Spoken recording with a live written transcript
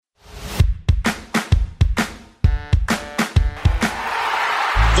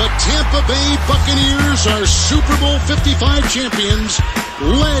Tampa Bay Buccaneers are Super Bowl 55 champions,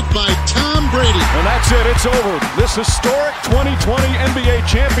 led by Tom Brady. And that's it. It's over. This historic 2020 NBA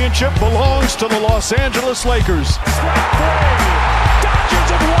championship belongs to the Los Angeles Lakers. Strike three. Dodgers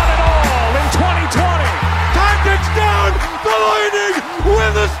have won it all in 2020. Time ticks down. The Lightning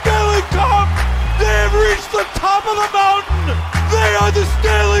win the Stanley Cup. They have reached the top of the mountain. They are the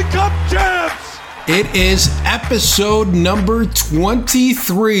Stanley Cup champs. It is episode number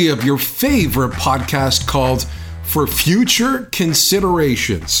 23 of your favorite podcast called For Future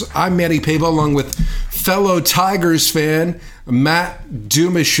Considerations. I'm Manny Pava along with fellow Tigers fan Matt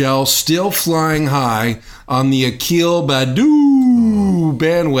Dumichel, still flying high on the Akil Baddoo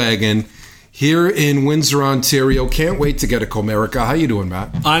bandwagon here in Windsor, Ontario. Can't wait to get a Comerica. How you doing, Matt?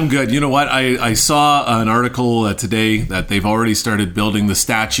 I'm good. You know what? I saw an article today that they've already started building the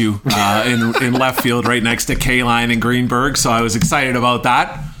statue in left field right next to K-Line and Greenberg, so I was excited about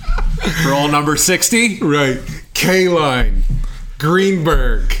that for all number 60. Right. K-Line,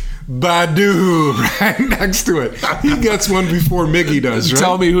 Greenberg, Baddoo, right next to it. He gets one before Miggy does, right?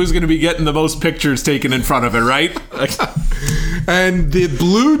 Tell me who's going to be getting the most pictures taken in front of it, right? And the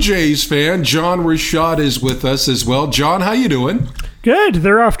Blue Jays fan, John Rashad, is with us as well. John, how you doing? Good.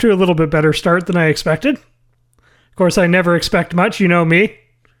 They're off to a little bit better start than I expected. Of course, I never expect much. You know me.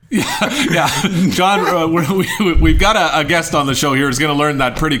 Yeah. John, we've got a guest on the show here who's going to learn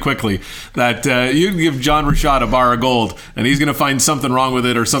that pretty quickly, that you can give John Rashad a bar of gold and he's going to find something wrong with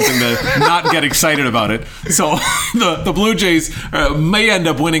it or something to not get excited about it. So the Blue Jays may end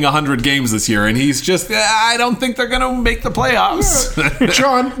up winning 100 games this year, and he's just, I don't think they're going to make the playoffs.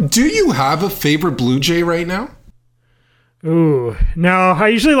 John, do you have a favorite Blue Jay right now? Ooh, no, I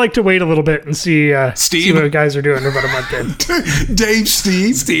usually like to wait a little bit and see what guys are doing about a month in. Dave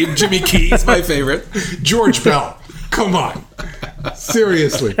Steve, Jimmy Keys, my favorite. George Bell. Come on.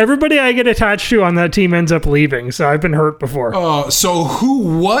 Seriously. Everybody I get attached to on that team ends up leaving, so I've been hurt before. So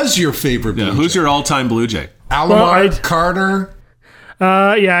who was your favorite Blue Jay? Who's your all-time Blue Jay? Alomar, Carter?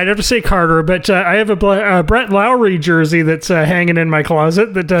 Yeah, I'd have to say Carter, but I have a Brett Lowry jersey that's hanging in my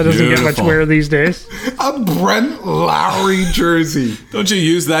closet that doesn't get much wear these days. A Brett Lowry jersey. Don't you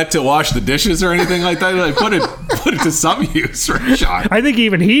use that to wash the dishes or anything like that? Like, put it to some use, Rashad. I think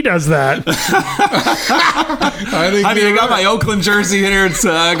even he does that. I got my Oakland jersey in here. It's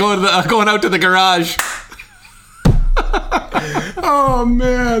going out to the garage. Oh,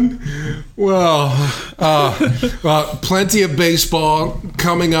 man. Well, plenty of baseball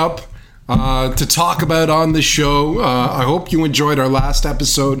coming up to talk about on the show. I hope you enjoyed our last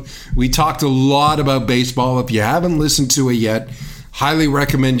episode. We talked a lot about baseball. If you haven't listened to it yet, highly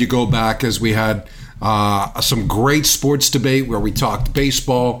recommend you go back, as we had some great sports debate where we talked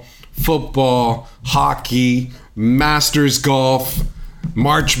baseball, football, hockey, Masters golf,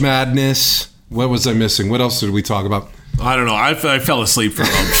 March Madness. What was I missing? What else did we talk about? I don't know. I fell asleep for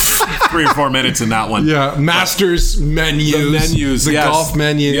about 3 or 4 minutes in that one. Yeah, Masters menus. The menus, the golf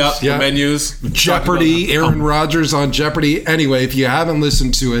menus. Yep, the menus. Jeopardy, Aaron Rodgers on Jeopardy. Anyway, if you haven't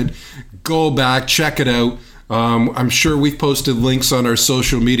listened to it, go back, check it out. I'm sure we've posted links on our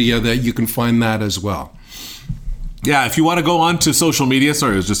social media that you can find that as well. Yeah, if you want to go on to social media,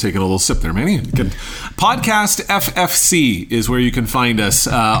 sorry, I was just taking a little sip there, Manny. Podcast FFC is where you can find us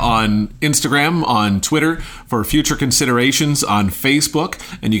on Instagram, on Twitter, for Future Considerations, on Facebook,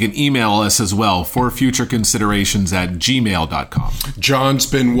 and you can email us as well, for futureconsiderations@gmail.com. John's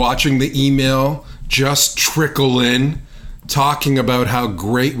been watching the email just trickle in, talking about how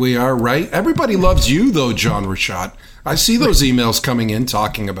great we are, right? Everybody loves you, though, John Rashad. I see those emails coming in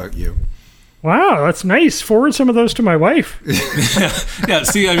talking about you. Wow, that's nice. Forward some of those to my wife. Yeah,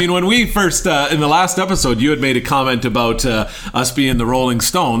 see, I mean, when we first, in the last episode, you had made a comment about us being the Rolling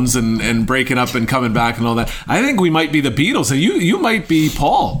Stones and breaking up and coming back and all that. I think we might be the Beatles, and you might be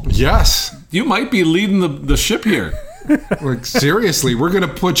Paul. Yes. You might be leading the ship here. Like, seriously, we're going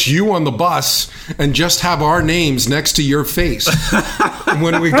to put you on the bus and just have our names next to your face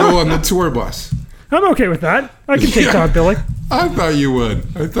when we go on the tour bus. I'm okay with that. I can take Todd Billy. I thought you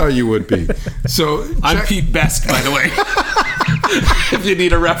would be. So I'm Pete Best, by the way. If you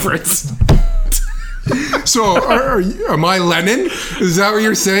need a reference. So am I Lennon? Is that what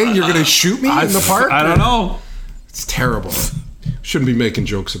you're saying? You're going to shoot me in the park? I don't know. It's terrible. Shouldn't be making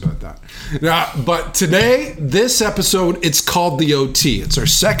jokes about that. But today, this episode, it's called the OT. It's our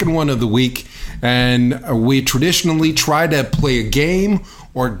second one of the week. And we traditionally try to play a game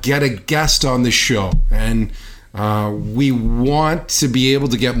or get a guest on the show. And we want to be able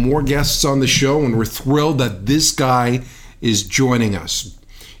to get more guests on the show. And we're thrilled that this guy is joining us.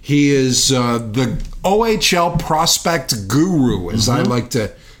 He is the OHL prospect guru, as I like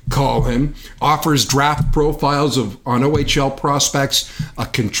to call him, offers draft profiles on OHL prospects, a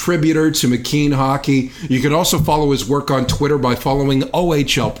contributor to McKean Hockey. You can also follow his work on Twitter by following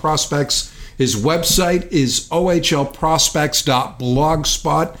OHL Prospects. His website is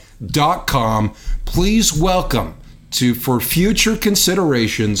ohlprospects.blogspot.com. Please welcome for future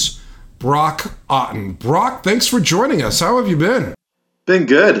considerations, Brock Otten. Brock, thanks for joining us. How have you been? Been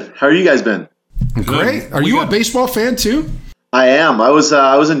good. How are you guys been? Great. Are you a baseball fan too? I am. I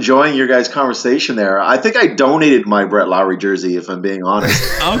was enjoying your guys' conversation there. I think I donated my Brett Lowry jersey, if I'm being honest.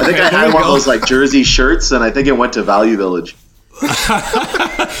 Okay, I think I had one of those like jersey shirts, and I think it went to Value Village.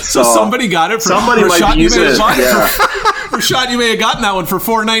 So somebody got it for somebody Rashad, might use it. Yeah. Rashad, you may have gotten that one for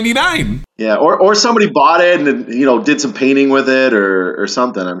 $4.99. Yeah, or somebody bought it and did some painting with it or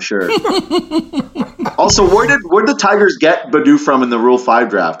something. I'm sure. Also, where did the Tigers get Baddoo from in the Rule 5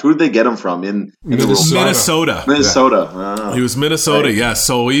 draft? Who did they get him from in Minnesota? Minnesota. Oh. He was Minnesota. Right. Yes.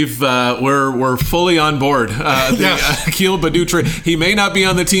 So we're fully on board. Akil Baddoo trade. He may not be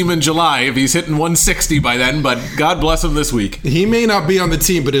on the team in July if he's hitting 160 by then, but God bless him this week. He may not be on the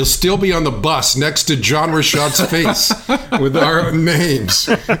team, but he'll still be on the bus next to John Rashad's face with our names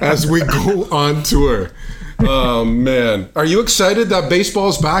as we go on tour. Oh man, are you excited that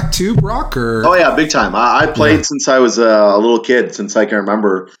baseball's back too, Brock? Or? Oh yeah, big time. I played since I was a little kid, since I can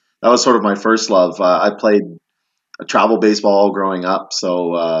remember. That was sort of my first love. I played travel baseball growing up,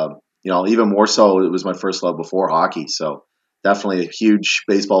 so even more so, it was my first love before hockey. So definitely a huge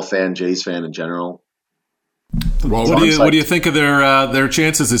baseball fan, Jays fan in general. Well, what do you think of their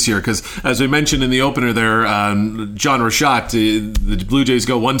chances this year? Because as we mentioned in the opener there, John Rashad, the Blue Jays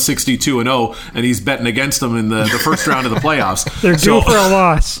go 162-0, and he's betting against them in the first round of the playoffs. They're due for a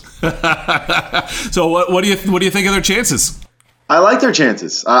loss. So what do you think of their chances? I like their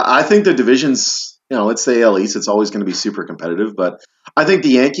chances. I think the division's, it's the AL East. It's always going to be super competitive, but I think the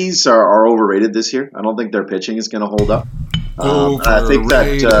Yankees are overrated this year. I don't think their pitching is going to hold up. I think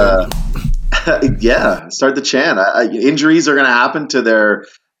that. Start the chant. Injuries are going to happen to their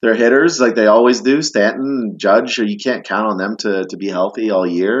hitters like they always do. Stanton, Judge, you can't count on them to be healthy all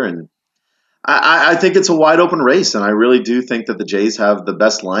year. And I think it's a wide open race, and I really do think that the Jays have the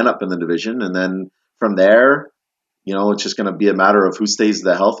best lineup in the division. And then from there, it's just going to be a matter of who stays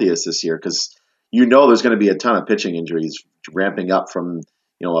the healthiest this year, because there's going to be a ton of pitching injuries ramping up from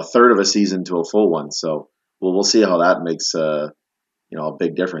a third of a season to a full one. So we'll see how that makes a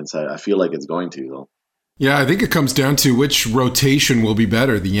big difference. I feel like it's going to, though. Yeah, I think it comes down to which rotation will be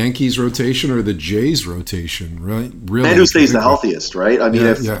better, the Yankees rotation or the Jays rotation, right? Really, and who stays the healthiest, right? I mean,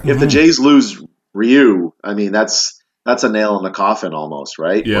 if the Jays lose Ryu, I mean, that's a nail in the coffin almost,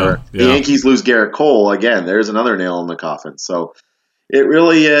 right? Yeah. The Yankees lose Garrett Cole, again, there's another nail in the coffin. So it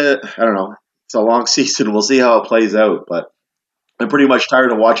really, I don't know. It's a long season. We'll see how it plays out, but I'm pretty much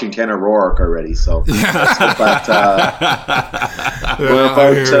tired of watching Tanner Roark already, so we're about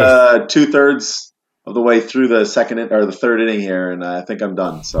 2/3 of the way through the third inning here, and I think I'm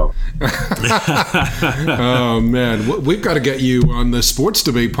done. So, oh man, we've got to get you on the sports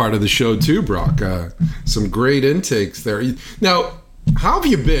debate part of the show too, Brock. Some great intakes there. Now, how have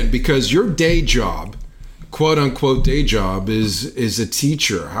you been? Because your day job, quote unquote day job, is a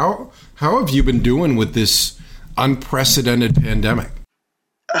teacher. How have you been doing with this unprecedented pandemic?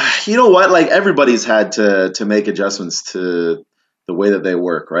 You know what? Like, everybody's had to make adjustments to the way that they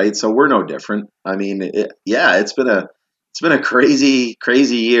work, right? So we're no different. I mean, it's been a crazy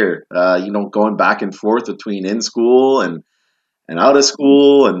year. Going back and forth between in school and out of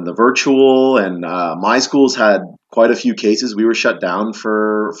school and the virtual. And my school's had quite a few cases. We were shut down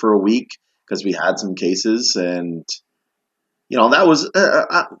for a week because we had some cases, and that was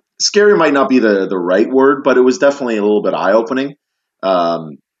scary. Might not be the right word, but it was definitely a little bit eye opening.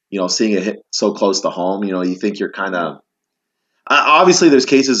 Seeing it hit so close to home, you think you're kind of, obviously there's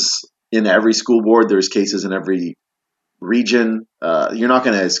cases in every school board. There's cases in every region. You're not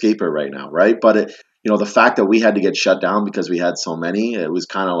going to escape it right now. Right. But the fact that we had to get shut down because we had so many, it was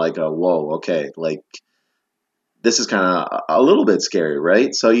kind of like whoa, okay. Like, this is kind of a little bit scary.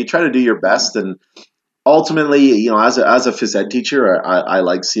 Right. So you try to do your best, and ultimately, as a phys ed teacher, I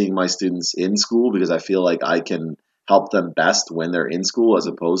like seeing my students in school because I feel like I can help them best when they're in school as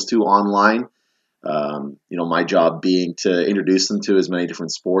opposed to online. My job being to introduce them to as many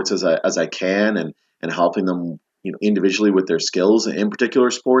different sports as I can, and helping them individually with their skills in particular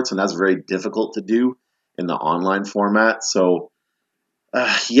sports, and that's very difficult to do in the online format. So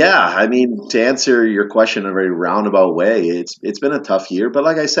I mean, to answer your question in a very roundabout way, it's been a tough year, but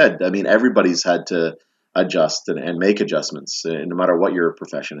like I said, I mean, everybody's had to adjust and make adjustments, no matter what your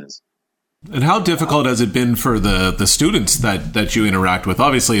profession is. And how difficult has it been for the students that you interact with?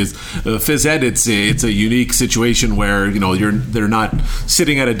 Obviously, as phys ed, it's a unique situation where they're not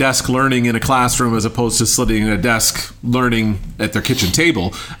sitting at a desk learning in a classroom as opposed to sitting at a desk learning at their kitchen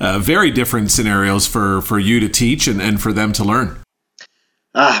table. Very different scenarios for you to teach and for them to learn.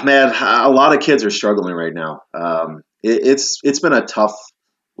 Man, a lot of kids are struggling right now. It's been a tough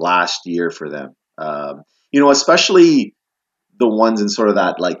last year for them. Especially the ones in sort of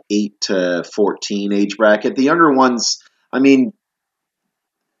that like 8 to 14 age bracket. The younger ones, I mean,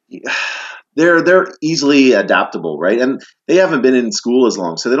 they're easily adaptable, right? And they haven't been in school as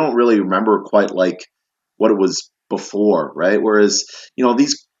long, so they don't really remember quite like what it was before, right? Whereas,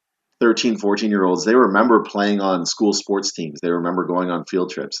 these 13, 14-year-olds, they remember playing on school sports teams. They remember going on field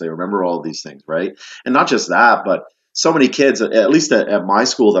trips. They remember all of these things, right? And not just that, but so many kids, at least at my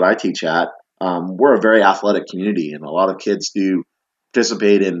school that I teach at, we're a very athletic community, and a lot of kids do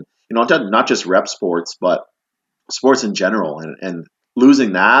participate in, not just rep sports, but sports in general. And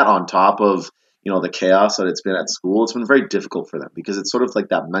losing that on top of, the chaos that it's been at school, it's been very difficult for them because it's sort of like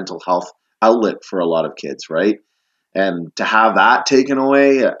that mental health outlet for a lot of kids, right? And to have that taken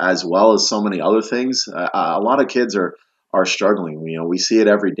away, as well as so many other things, a lot of kids are struggling. We see it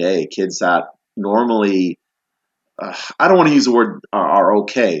every day. Kids that normally, I don't want to use the word are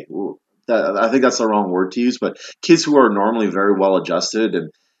okay. I think that's the wrong word to use, but kids who are normally very well adjusted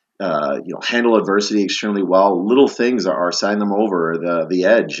and handle adversity extremely well, little things are setting them over the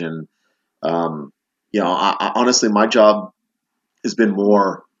edge. And honestly, my job has been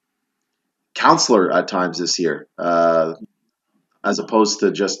more counselor at times this year, as opposed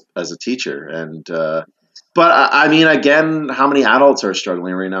to just as a teacher. And but I mean, again, how many adults are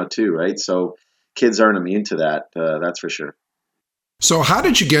struggling right now too, right? So kids aren't immune to that. That's for sure. So how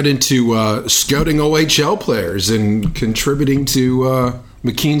did you get into scouting OHL players and contributing to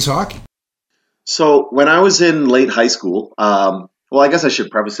McKeen's hockey? So when I was in late high school, well, I guess I should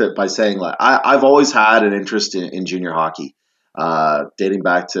preface it by saying I've always had an interest in junior hockey, dating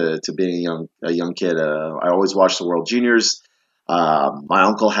back to being a young kid. I always watched the World Juniors. My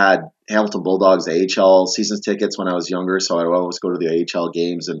uncle had Hamilton Bulldogs AHL seasons tickets when I was younger, so I would always go to the AHL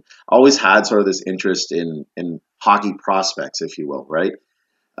games, and always had sort of this interest in hockey prospects, if you will, right?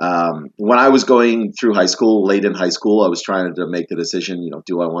 When I was going through high school, late in high school, I was trying to make the decision,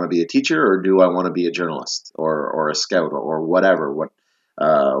 do I want to be a teacher or do I want to be a journalist or a scout or whatever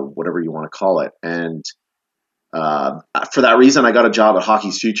you want to call it. And for that reason, I got a job at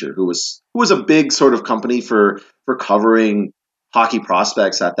Hockey's Future, who was a big sort of company for covering hockey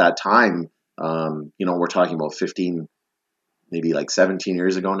prospects at that time. We're talking about 15, maybe like 17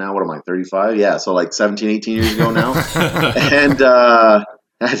 years ago now. What am I, 35? Yeah, so like 17, 18 years ago now. And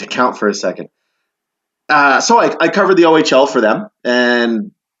I had to count for a second. So I covered the OHL for them,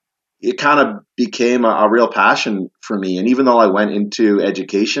 and it kind of became a real passion for me. And even though I went into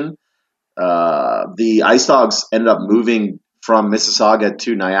education, the Ice Dogs ended up moving from Mississauga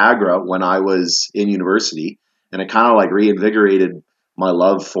to Niagara when I was in university, and it kind of like reinvigorated my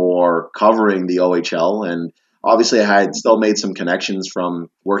love for covering the OHL. And obviously I had still made some connections from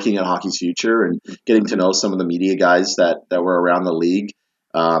working at Hockey's Future and getting to know some of the media guys that were around the league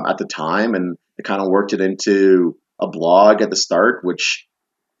at the time, and it kind of worked it into a blog at the start, which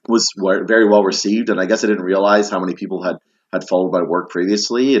was very well received. And I guess I didn't realize how many people had followed my work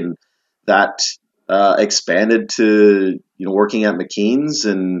previously, and that expanded to working at McKeen's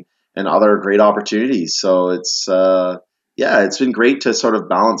and other great opportunities. So it's been great to sort of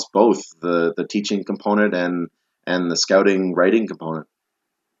balance both the teaching component and the scouting writing component.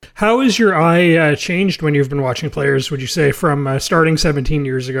 How has your eye changed when you've been watching players, would you say, from starting 17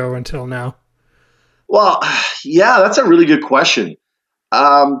 years ago until now? Well, yeah, that's a really good question.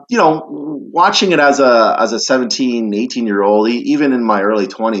 Watching it as a 17, 18-year-old, even in my early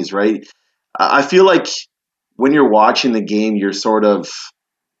 20s, right? I feel like when you're watching the game, you're sort of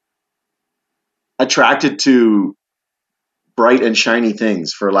attracted to bright and shiny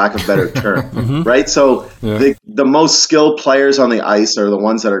things, for lack of a better term, right? So the most skilled players on the ice are the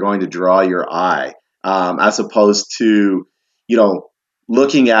ones that are going to draw your eye, as opposed to,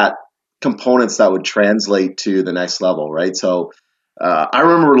 looking at components that would translate to the next level, right? So I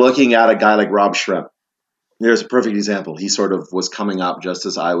remember looking at a guy like Rob Schremp. There's a perfect example. He sort of was coming up just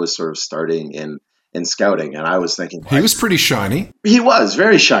as I was sort of starting in scouting, and I was thinking he was pretty shiny. He was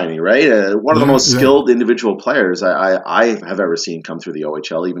very shiny, right? One of the most skilled individual players I have ever seen come through the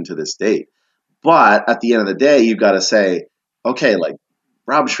OHL, even to this date. But at the end of the day, you've got to say, okay, like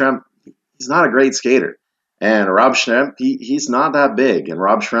Rob Schremp, he's not a great skater, and Rob Schremp, he's not that big, and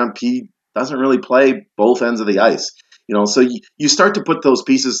Rob Schremp, he doesn't really play both ends of the ice. So you start to put those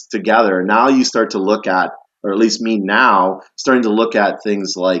pieces together, and now you start to look at, or at least me now, starting to look at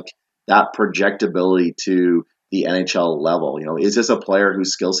things like that projectability to the NHL level. Is this a player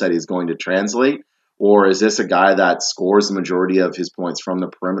whose skill set is going to translate, or is this a guy that scores the majority of his points from the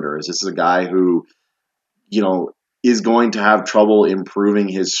perimeter? Is this a guy who, is going to have trouble improving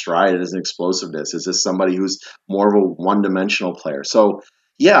his stride and his explosiveness? Is this somebody who's more of a one-dimensional player? So,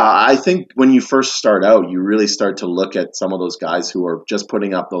 yeah, I think when you first start out, you really start to look at some of those guys who are just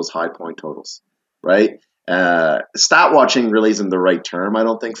putting up those high point totals, right? Stat watching really isn't the right term, I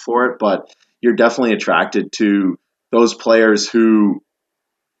don't think, for it, but you're definitely attracted to those players who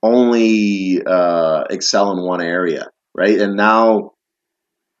only excel in one area, right? And now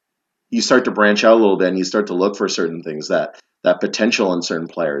you start to branch out a little bit, and you start to look for certain things, that potential in certain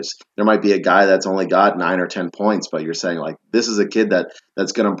players. There might be a guy that's only got 9 or 10 points, but you're saying, like, this is a kid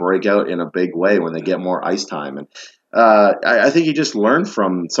that's going to break out in a big way when they get more ice time. And I think you just learn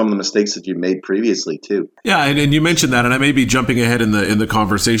from some of the mistakes that you made previously too. Yeah, and you mentioned that, and I may be jumping ahead in the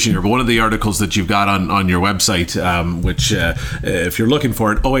conversation here, but one of the articles that you've got on your website, which if you're looking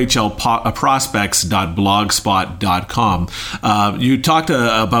for it, ohlprospects.blogspot.com, you talked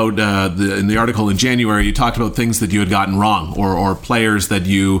about in the article in January, you talked about things that you had gotten wrong, or players that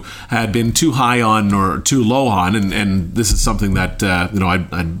you had been too high on or too low on, and this is something that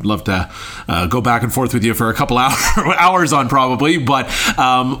I'd love to go back and forth with you for a couple hours on probably, but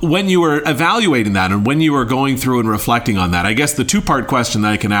when you were evaluating that and when you were going through and reflecting on that, I guess the two-part question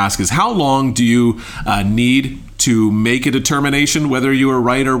that I can ask is, how long do you need to make a determination whether you were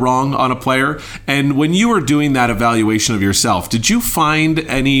right or wrong on a player? And when you were doing that evaluation of yourself, did you find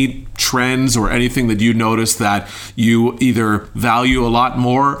any trends or anything that you noticed that you either value a lot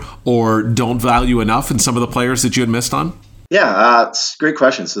more or don't value enough in some of the players that you had missed on? Yeah, it's a great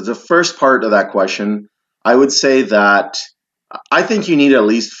question. So the first part of that question, I would say that I think you need at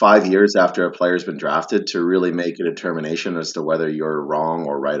least 5 years after a player's been drafted to really make a determination as to whether you're wrong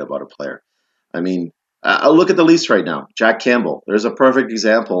or right about a player. I mean, look at the Leafs right now. Jack Campbell, there's a perfect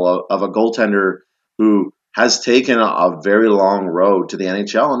example of a goaltender who has taken a very long road to the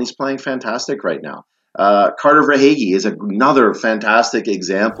NHL, and he's playing fantastic right now. Carter Verhaeghe is another fantastic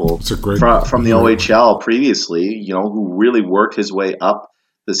example from the OHL previously, who really worked his way up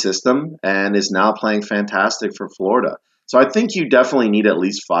the system and is now playing fantastic for Florida. So I think you definitely need at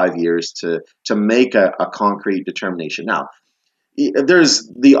least 5 years to make a concrete determination. Now, there's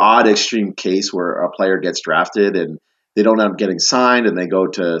the odd extreme case where a player gets drafted and they don't end up getting signed and they go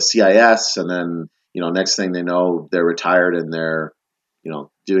to CIS, and then, next thing they know, they're retired and they're,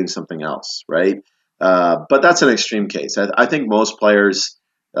 doing something else, right? But that's an extreme case. I think most players,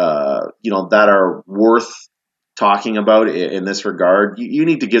 that are worth talking about in this regard, you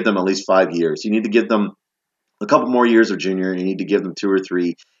need to give them at least 5 years. You need to give them a couple more years of junior. You need to give them 2 or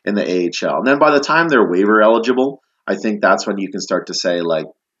 3 in the AHL. And then by the time they're waiver eligible, I think that's when you can start to say, like,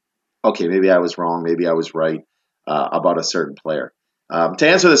 okay, maybe I was wrong, maybe I was right about a certain player. To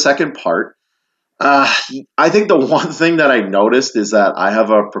answer the second part, I think the one thing that I noticed is that I have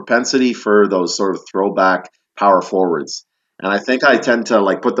a propensity for those sort of throwback power forwards. And I think I tend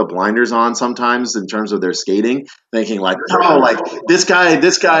to put the blinders on sometimes in terms of their skating, thinking this guy,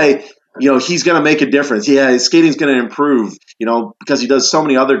 he's going to make a difference. Yeah, his skating's going to improve, because he does so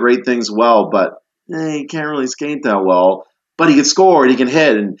many other great things well, but he can't really skate that well. But he can score and he can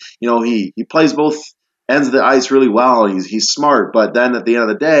hit, and he plays both ends of the ice really well. He's smart, but then at the end of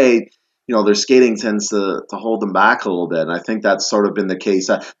the day, their skating tends to hold them back a little bit. And I think that's sort of been the case.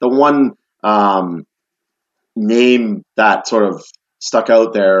 The one name that sort of stuck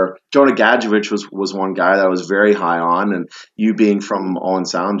out there, Jonah Gadjevich was one guy that I was very high on, and you being from Owen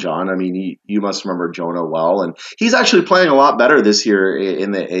Sound, John, I mean, you must remember Jonah well, and he's actually playing a lot better this year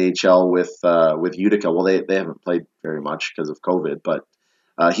in the AHL with Utica. Well, they haven't played very much because of COVID, but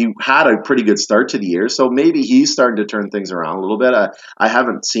he had a pretty good start to the year, so maybe he's starting to turn things around a little bit. I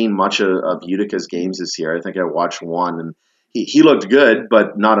haven't seen much of Utica's games this year. I think I watched one, and he looked good,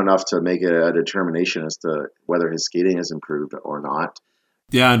 but not enough to make a determination as to whether his skating has improved or not.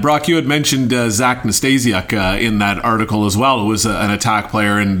 Yeah, and Brock, you had mentioned Zach Nastasiuk in that article as well, who was an attack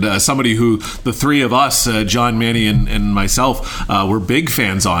player and somebody who the three of us, John, Manny, and myself, were big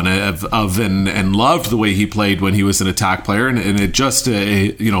fans of and loved the way he played when he was an attack player, and it just,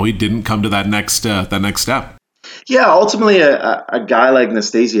 he didn't come to that next step. Yeah, ultimately, a guy like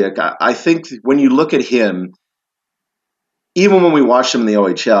Nastasiuk, I think when you look at him, even when we watched him in the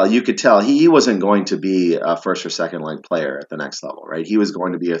OHL, you could tell he wasn't going to be a first or second line player at the next level, right? He was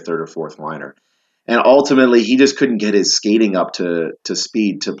going to be a third or fourth liner. And ultimately, he just couldn't get his skating up to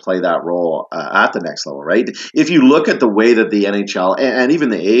speed to play that role at the next level, right? If you look at the way that the NHL and even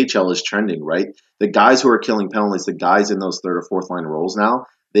the AHL is trending, right? The guys who are killing penalties, the guys in those third or fourth line roles now,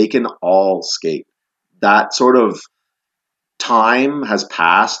 they can all skate. That sort of time has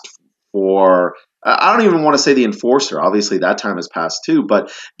passed for, I don't even want to say the enforcer. Obviously, that time has passed too,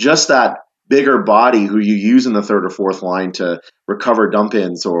 but just that bigger body who you use in the third or fourth line to recover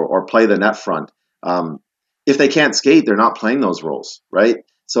dump-ins or play the net front. If they can't skate, they're not playing those roles, right?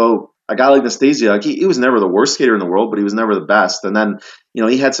 So a guy like Nastasiuk, he was never the worst skater in the world, but he was never the best. And then,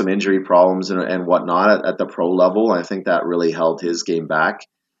 he had some injury problems and whatnot at the pro level. I think that really held his game back.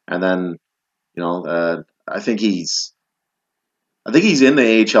 And then, I think he's in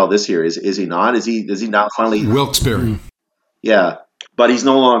the AHL this year. Is he not? Is he not finally Wilkes-Barre? Yeah, but he's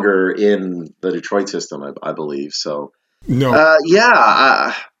no longer in the Detroit system, I believe. So no,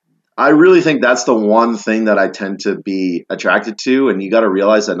 I really think that's the one thing that I tend to be attracted to. And you got to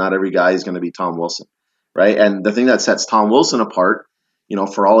realize that not every guy is going to be Tom Wilson, right? And the thing that sets Tom Wilson apart,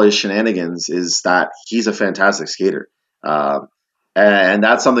 for all his shenanigans, is that he's a fantastic skater. And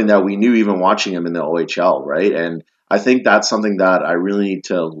that's something that we knew even watching him in the OHL, right? And I think that's something that I really need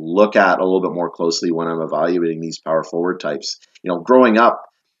to look at a little bit more closely when I'm evaluating these power forward types. Growing up,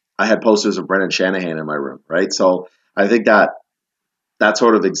 I had posters of Brendan Shanahan in my room, right? So I think that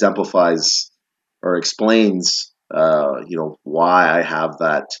sort of exemplifies or explains, why I have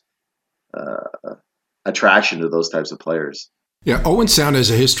that attraction to those types of players. Yeah, Owen Sound has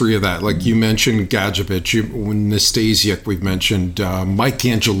a history of that. Like you mentioned Gadjevich, Nastasiuk, we've mentioned Mike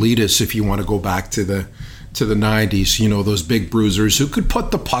Angelidis, if you want to go back to the 90s, those big bruisers who could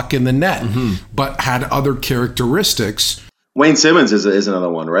put the puck in the net, but had other characteristics. Wayne Simmons is another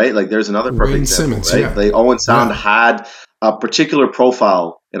one, right? Like there's another perfect Wayne example, Simmons, right? yeah. Owen Sound had a particular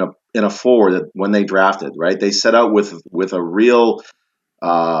profile in a forward that when they drafted, right? They set out with a real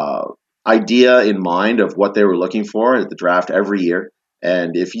idea in mind of what they were looking for at the draft every year.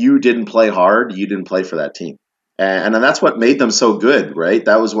 And if you didn't play hard, you didn't play for that team. And that's what made them so good, right?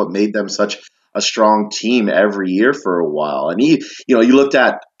 That was what made them such a strong team every year for a while. And you looked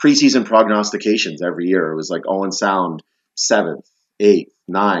at preseason prognostications every year. It was like Owen Sound 7th, 8th,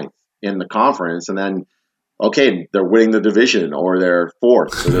 9th in the conference. And then, okay, they're winning the division or they're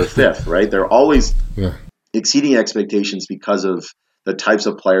 4th or they're 5th, right? They're always exceeding expectations because of the types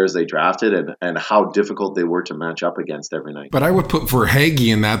of players they drafted and how difficult they were to match up against every night. But I would put Verhaeghe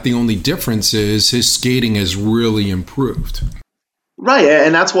in that. The only difference is his skating has really improved. Right,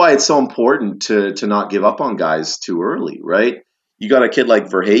 and that's why it's so important to not give up on guys too early, right? You got a kid like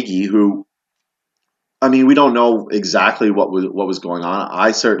Verhaeghe who, we don't know exactly what was going on.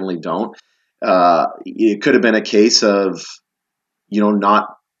 I certainly don't. It could have been a case of, not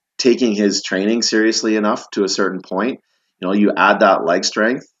taking his training seriously enough to a certain point. You add that leg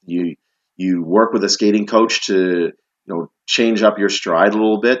strength. You work with a skating coach to, change up your stride a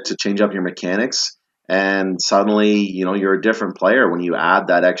little bit, to change up your mechanics. And suddenly, you're a different player when you add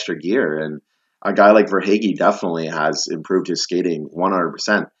that extra gear. And a guy like Verhaeghe definitely has improved his skating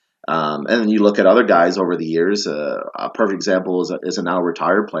 100%. And then you look at other guys over the years. A perfect example is a now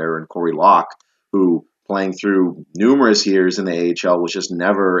retired player in Corey Locke, who playing through numerous years in the AHL was just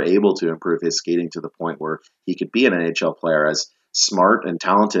never able to improve his skating to the point where he could be an NHL player, as smart and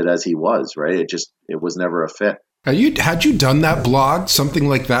talented as he was, right? It was never a fit. Had you done that blog, something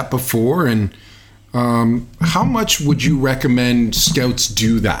like that before? And how much would you recommend scouts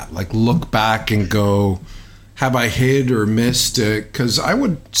do that? Like look back and go, have I hit or missed? Because I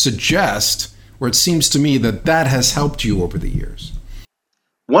would suggest, or it seems to me that has helped you over the years.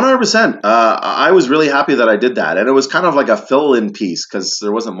 100%. I was really happy that I did that. And it was kind of like a fill-in piece because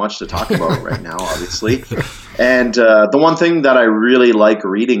there wasn't much to talk about right now, obviously. And the one thing that I really like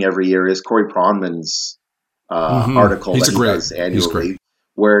reading every year is Corey Pronman's article that he does annually,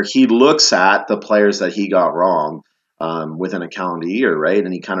 where he looks at the players that he got wrong within a calendar year, right?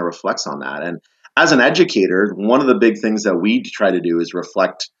 And he kind of reflects on that. And as an educator, one of the big things that we try to do is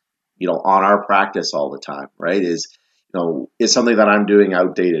reflect, on our practice all the time, right? Is something that I'm doing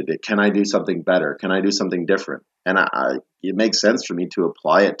outdated? Can I do something better? Can I do something different? And it makes sense for me to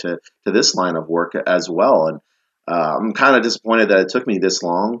apply it to this line of work as well. And I'm kind of disappointed that it took me this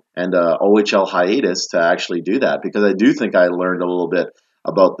long and OHL hiatus to actually do that, because I do think I learned a little bit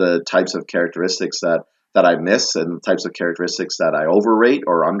about the types of characteristics that I miss and the types of characteristics that I overrate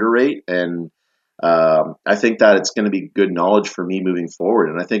or underrate. And I think that it's going to be good knowledge for me moving forward.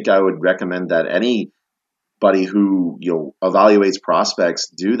 And I think I would recommend that anybody who evaluates prospects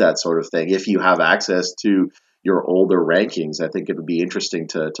do that sort of thing if you have access to your older rankings, I think it would be interesting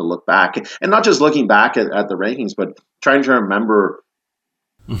to look back, and not just looking back at the rankings, but trying to remember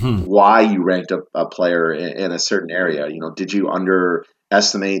why you ranked a player in a certain area. Did you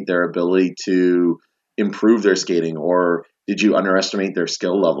underestimate their ability to improve their skating, or did you underestimate their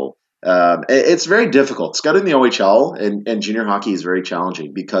skill level? It's very difficult. Scouting the OHL and junior hockey is very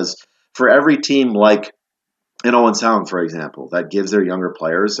challenging, because for every team like in Owen Sound, for example, that gives their younger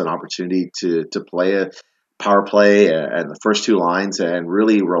players an opportunity to play a power play and the first two lines and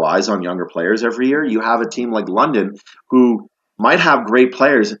really relies on younger players every year, you have a team like London who might have great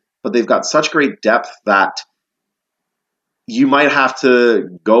players, but they've got such great depth that you might have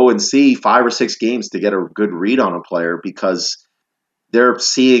to go and see 5 or 6 games to get a good read on a player, because they're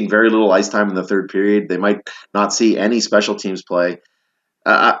seeing very little ice time in the third period. They might not see any special teams play.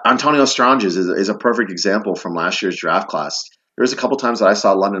 Antonio Stranges is a perfect example from last year's draft class. There was a couple times that I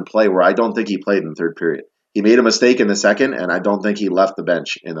saw London play where I don't think he played in the third period. He made a mistake in the second, and I don't think he left the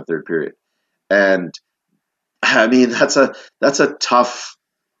bench in the third period. And I mean, that's a tough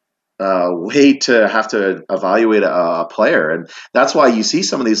way to have to evaluate a player. And that's why you see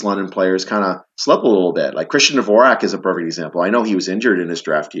some of these London players kind of slip a little bit. Like Christian Dvorak is a perfect example. I know he was injured in his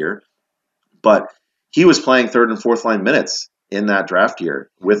draft year, but he was playing third and fourth line minutes in that draft year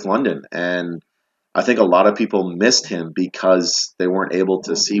with London. And I think a lot of people missed him because they weren't able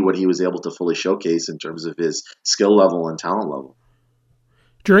to see what he was able to fully showcase in terms of his skill level and talent level.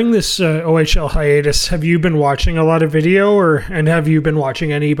 During this OHL hiatus, have you been watching a lot of video, and have you been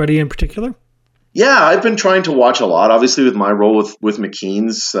watching anybody in particular? Yeah, I've been trying to watch a lot. Obviously, with my role with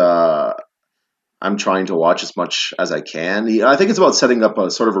McKeen's, I'm trying to watch as much as I can. I think it's about setting up a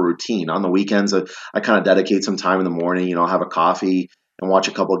sort of a routine. On the weekends, I kind of dedicate some time in the morning, have a coffee and watch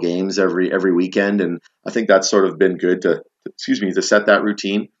a couple games every weekend. And I think that's sort of been good to set that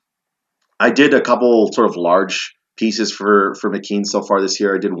routine. I did a couple sort of large pieces for McKeen so far this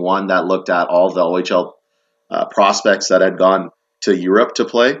year. I did one that looked at all the OHL prospects that had gone to Europe to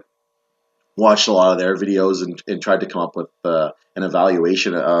play. Watched a lot of their videos and tried to come up with an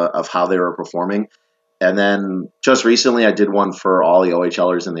evaluation of how they were performing. And then just recently I did one for all the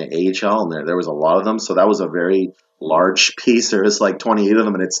OHLers in the AHL, and there was a lot of them. So that was a very large piece. There's like 28 of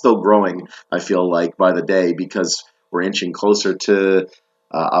them, and it's still growing, I feel like, by the day, because we're inching closer to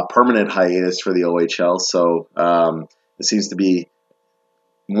a permanent hiatus for the OHL. So it seems to be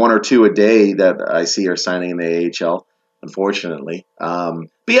 1 or 2 a day that I see are signing in the AHL, unfortunately. But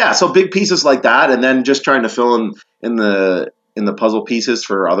yeah, so big pieces like that, and then just trying to fill in the puzzle pieces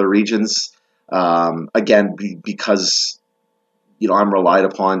for other regions. Again, because I'm relied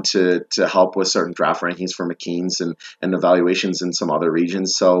upon to help with certain draft rankings for McKeen's and evaluations in some other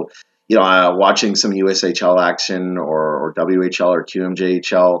regions. So watching some USHL action or WHL or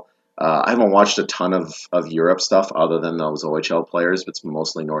QMJHL. I haven't watched a ton of Europe stuff other than those OHL players, but it's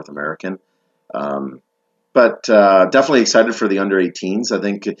mostly North American. But definitely excited for the under 18s. I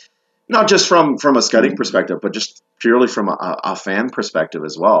think not just from a scouting perspective, but just purely from a fan perspective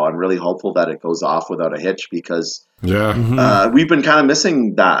as well. I'm really hopeful that it goes off without a hitch, because we've been kind of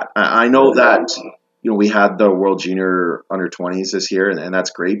missing that. I know that we had the World Junior under 20s this year, and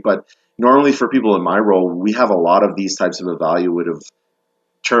that's great. But normally for people in my role, we have a lot of these types of evaluative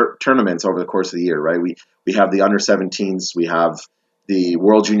tournaments over the course of the year, right? We have the under 17s, we have the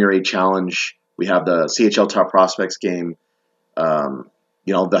World Junior A Challenge, we have the CHL Top Prospects game,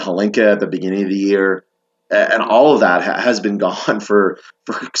 the Hlinka at the beginning of the year, and all of that has been gone for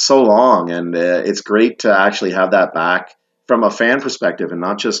so long, and it's great to actually have that back from a fan perspective and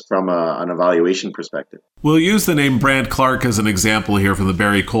not just from an evaluation perspective. We'll use the name Brandt Clarke as an example here from the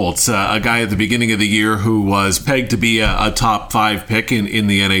Barrie Colts, a guy at the beginning of the year who was pegged to be a top 5 pick in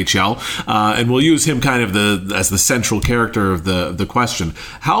the NHL, and we'll use him kind of as the central character of the question.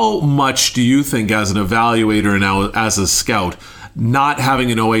 How much do you think, as an evaluator and now as a scout, not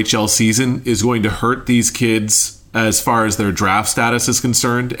having an OHL season is going to hurt these kids as far as their draft status is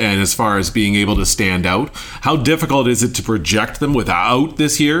concerned and as far as being able to stand out? How difficult is it to project them without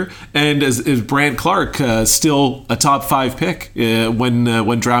this year? And is Brandt Clarke still a top 5 pick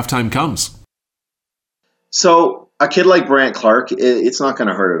when draft time comes? So a kid like Brandt Clarke, it's not going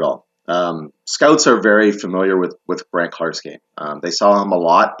to hurt at all. Scouts are very familiar with Brandt Clarke's game. They saw him a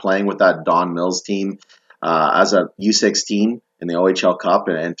lot playing with that Don Mills team as a U16 in the OHL Cup,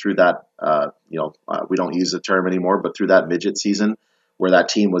 and through that, we don't use the term anymore, but through that midget season where that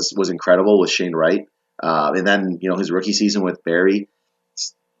team was incredible with Shane Wright, and then his rookie season with Barrie.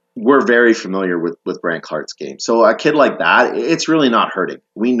 We're very familiar with Brandt Clarke's game. So a kid like that, it's really not hurting.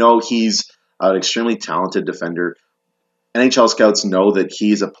 We know he's an extremely talented defender. NHL scouts know that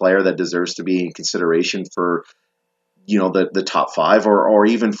he's a player that deserves to be in consideration for, the top 5 or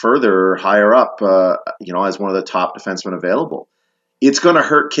even further higher up, as one of the top defensemen available. It's going to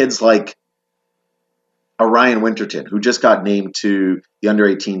hurt kids like a Ryan Winterton, who just got named to the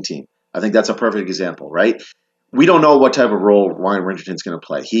under-18 team. I think that's a perfect example, right? We don't know what type of role Ryan Winterton's going to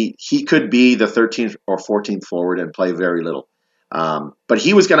play. He could be the 13th or 14th forward and play very little. But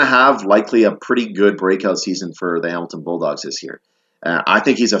he was going to have likely a pretty good breakout season for the Hamilton Bulldogs this year. I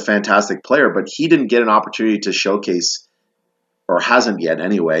think he's a fantastic player, but he didn't get an opportunity to showcase, or hasn't yet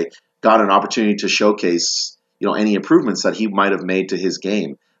anyway, got an opportunity to showcase, any improvements that he might have made to his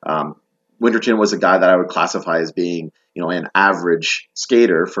game. Winterton was a guy that I would classify as being, an average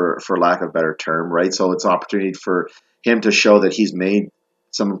skater for lack of a better term, right? So it's an opportunity for him to show that he's made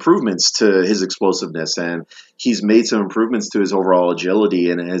some improvements to his explosiveness, and he's made some improvements to his overall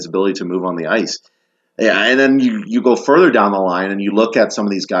agility and his ability to move on the ice. Yeah, and then you go further down the line and you look at some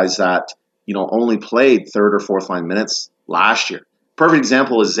of these guys that, only played third or fourth line minutes last year. Perfect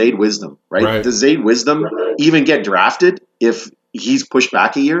example is Zayd Wisdom, right? Does Zayd Wisdom even get drafted if he's pushed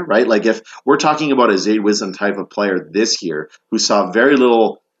back a year, right? Like if we're talking about a Zayd Wisdom type of player this year who saw very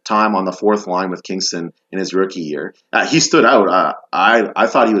little time on the fourth line with Kingston in his rookie year, he stood out. I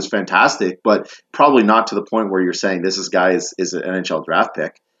thought he was fantastic, but probably not to the point where you're saying this guy is an NHL draft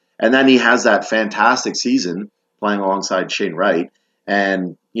pick. And then he has that fantastic season playing alongside Shane Wright.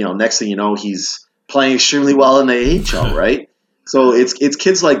 And, next thing you know, he's playing extremely well in the AHL, right? So it's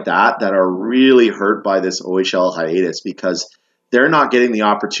kids like that are really hurt by this OHL hiatus because they're not getting the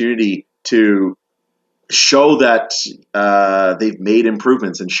opportunity to show that they've made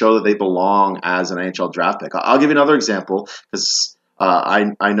improvements and show that they belong as an NHL draft pick. I'll give you another example because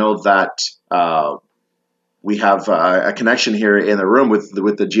I know that we have a connection here in the room with the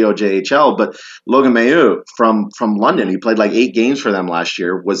GOJHL, but Logan Mailloux from London, he played like 8 games for them last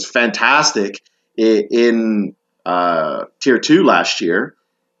year, was fantastic in Tier 2 last year,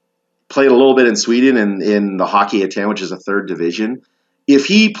 played a little bit in Sweden and in the Hockey A10, which is a 3rd division. If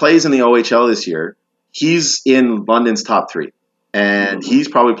he plays in the OHL this year, he's in London's top 3, and he's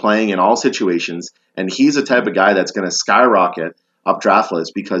probably playing in all situations, and he's the type of guy that's going to skyrocket up draft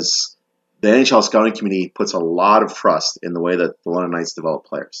lists because the NHL scouting committee puts a lot of trust in the way that the London Knights develop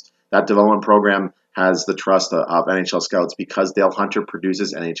players. That development program has the trust of NHL scouts because Dale Hunter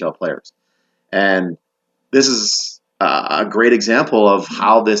produces NHL players. And this is a great example of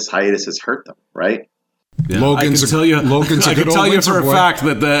how this hiatus has hurt them, right? Yeah, I can tell you for a fact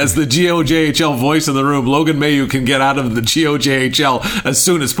that as the GOJHL voice in the room, Logan Mailloux can get out of the GOJHL as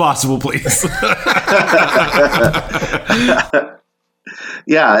soon as possible, please.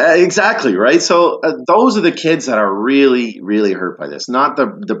 Yeah, exactly, right? So those are the kids that are really, really hurt by this. Not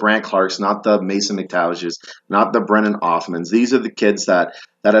the Brant Clarks, not the Mason McTavishes, not the Brennan Offmans. These are the kids that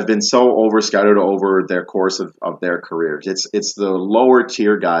have been so over-scouted over their course of their careers. It's the lower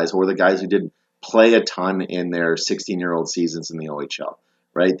tier guys or the guys who didn't play a ton in their 16-year-old seasons in the OHL,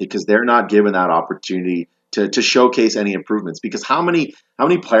 right? Because they're not given that opportunity to showcase any improvements. Because how many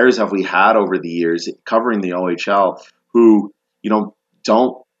players have we had over the years covering the OHL who,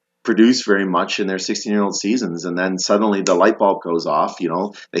 don't produce very much in their 16-year-old seasons, and then suddenly the light bulb goes off.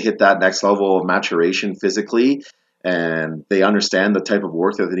 They hit that next level of maturation physically, and they understand the type of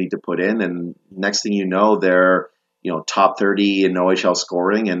work that they need to put in, and next thing you know, they're top 30 in OHL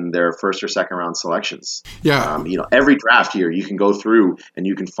scoring and their first or second round selections. Yeah. Every draft year you can go through and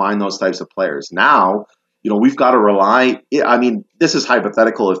you can find those types of players. Now, we've got to rely. I mean, this is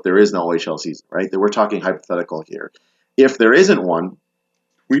hypothetical if there is no OHL season, right? We're talking hypothetical here. If there isn't one,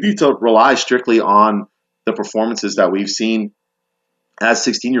 we need to rely strictly on the performances that we've seen as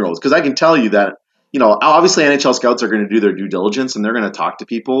 16-year-olds. Because I can tell you that, obviously NHL scouts are going to do their due diligence and they're going to talk to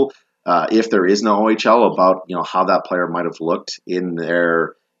people if there is no OHL about, how that player might have looked in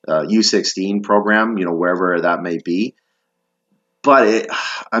their U16 program, wherever that may be. But,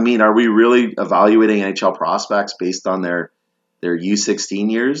 are we really evaluating NHL prospects based on their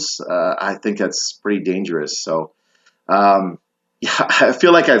U16 years? I think that's pretty dangerous. So, I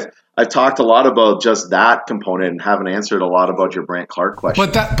feel like I've talked a lot about just that component and haven't answered a lot about your Brant Clark question.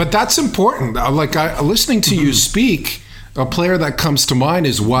 But that's important. Listening to you speak, a player that comes to mind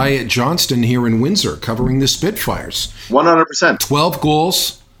is Wyatt Johnston here in Windsor, covering the Spitfires. 100%. 12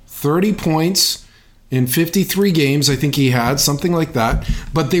 goals, 30 points in 53 games, I think he had, something like that.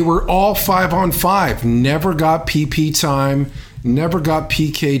 But they were all 5-on-5. Never got PP time. Never got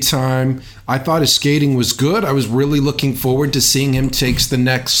PK time. I thought his skating was good. I was really looking forward to seeing him take the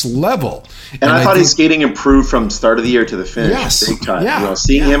next level. And I thought his skating improved from start of the year to the finish. Yes. Big time. Yeah.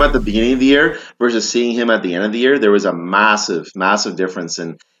 Seeing him at the beginning of the year versus seeing him at the end of the year, there was a massive, massive difference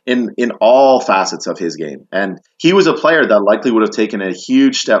in all facets of his game. And he was a player that likely would have taken a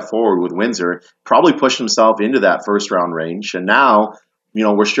huge step forward with Windsor, probably pushed himself into that first round range. And now,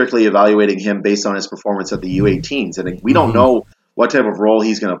 we're strictly evaluating him based on his performance at the U18s. And we don't know what type of role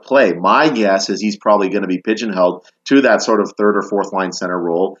he's going to play. My guess is he's probably going to be pigeonholed to that sort of third or fourth line center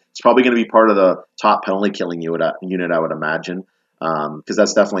role. It's probably going to be part of the top penalty killing unit, I would imagine, because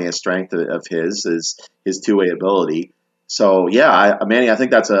that's definitely a strength of is his two-way ability. So, yeah, Manny, I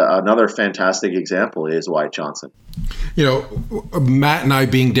think that's another fantastic example is Wyatt Johnston. Matt and I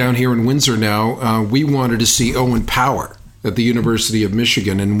being down here in Windsor now, we wanted to see Owen Power at the University of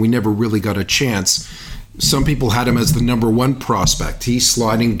Michigan, and we never really got a chance. Some people had him as the number one prospect. He's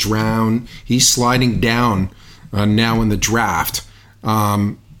sliding down now in the draft.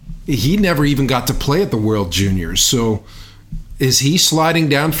 He never even got to play at the World Juniors. So is he sliding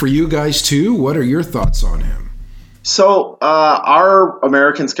down for you guys too? What are your thoughts on him? So our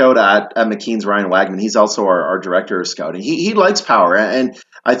American scout at McKean's, Ryan Wagman, he's also our director of scouting. He likes Power, and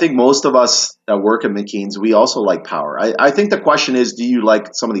I think most of us that work at McKean's, we also like Power. I think the question is, do you like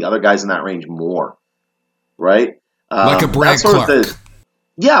some of the other guys in that range more? Right? Like a Brandt Clark.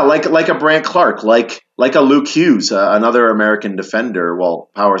 Like a Brandt Clark, like a Luke Hughes, another American defender.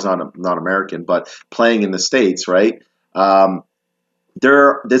 Well, Power's not American, but playing in the States, right?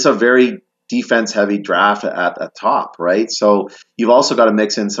 There's a very defense-heavy draft at the top, right? So you've also got to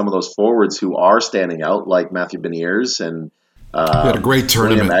mix in some of those forwards who are standing out, like Matthew Beniers and had a great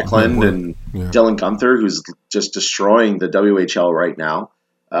tournament. William Eklund and Dylan Gunther, who's just destroying the WHL right now.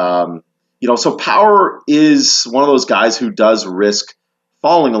 So Power is one of those guys who does risk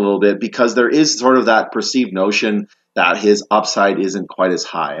falling a little bit because there is sort of that perceived notion that his upside isn't quite as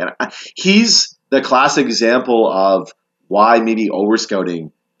high. And he's the classic example of why maybe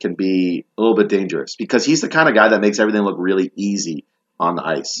overscouting can be a little bit dangerous, because he's the kind of guy that makes everything look really easy on the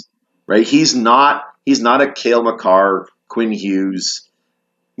ice, right? He's not a Cale Makar, Quinn Hughes,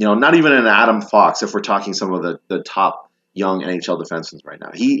 not even an Adam Fox, if we're talking some of the top young NHL defensemen right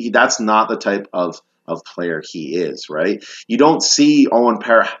now. That's not the type of player he is, right? You don't see Owen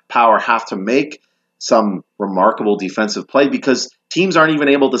Power have to make some remarkable defensive play because teams aren't even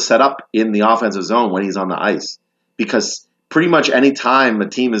able to set up in the offensive zone when he's on the ice, because pretty much any time a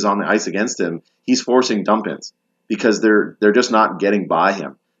team is on the ice against him, he's forcing dump-ins because they're just not getting by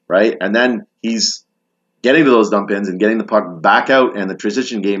him, right? And then he's getting to those dump-ins and getting the puck back out, and the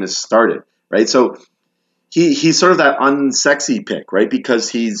transition game is started, right? So he's sort of that unsexy pick, right? Because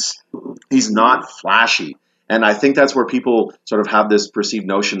he's not flashy. And I think that's where people sort of have this perceived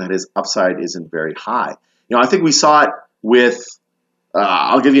notion that his upside isn't very high. I think we saw it with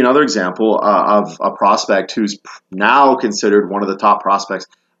I'll give you another example of a prospect who's now considered one of the top prospects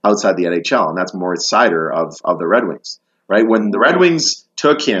outside the NHL, and that's Moritz Seider of the Red Wings. Right when the Red Wings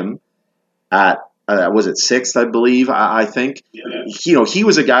took him at was it 6th, I believe, I think. Yeah. He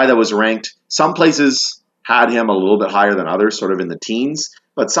was a guy that was ranked. Some places had him a little bit higher than others, sort of in the teens,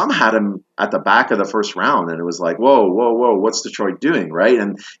 but some had him at the back of the first round, and it was like, whoa, what's Detroit doing, right?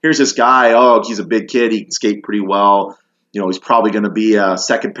 And here's this guy. He's a big kid. He can skate pretty well. He's probably going to be a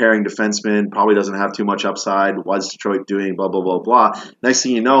second pairing defenseman, probably doesn't have too much upside. What's Detroit doing? Blah, blah, blah, blah. Next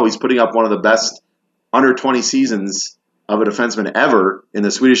thing you know, he's putting up one of the best under 20 seasons of a defenseman ever in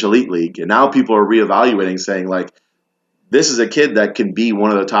the Swedish Elite League. And now people are reevaluating, saying, like, this is a kid that can be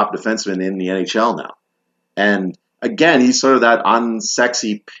one of the top defensemen in the NHL now. And again, he's sort of that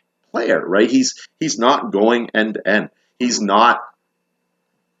unsexy player, right? He's not going end to end. He's not,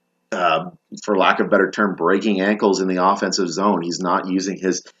 for lack of a better term, breaking ankles in the offensive zone. He's not using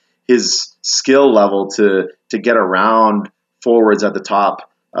his skill level to get around forwards at the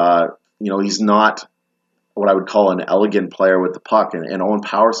top. He's not what I would call an elegant player with the puck. And Owen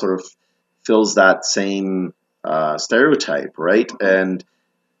Power sort of fills that same stereotype, right? And,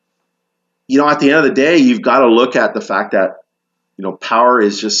 at the end of the day, you've got to look at the fact that, Power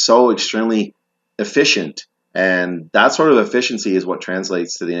is just so extremely efficient. And that sort of efficiency is what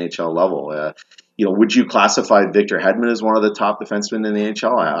translates to the NHL level. Would you classify Victor Hedman as one of the top defensemen in the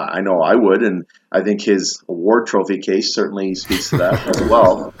NHL? I know I would, and I think his award trophy case certainly speaks to that as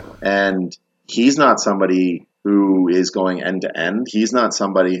well. And he's not somebody who is going end to end. He's not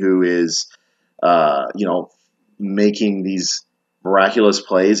somebody who is, making these miraculous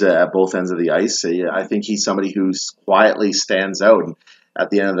plays at both ends of the ice. I think he's somebody who quietly stands out. And at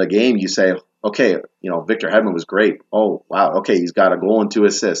the end of the game, you say, okay, Victor Hedman was great. Oh, wow. Okay, he's got a goal and 2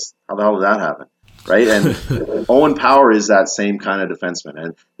 assists. How the hell did that happen? Right? And Owen Power is that same kind of defenseman.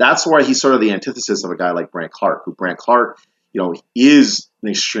 And that's why he's sort of the antithesis of a guy like Brandt Clark, who Brandt Clark, is an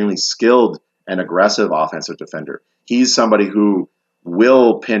extremely skilled an aggressive offensive defender. He's somebody who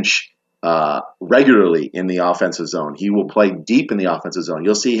will pinch regularly in the offensive zone. He will play deep in the offensive zone.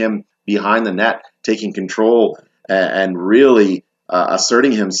 You'll see him behind the net taking control and really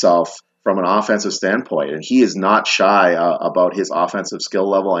asserting himself from an offensive standpoint. And he is not shy about his offensive skill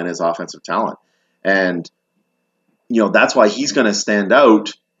level and his offensive talent. And, that's why he's going to stand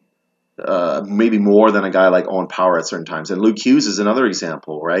out maybe more than a guy like Owen Power at certain times. And Luke Hughes is another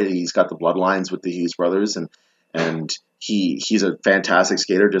example, right? He's got the bloodlines with the Hughes brothers, and he's a fantastic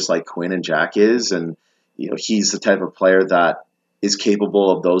skater, just like Quinn and Jack is. And, he's the type of player that is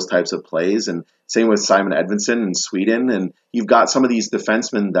capable of those types of plays. And same with Simon Edvinsson in Sweden. And you've got some of these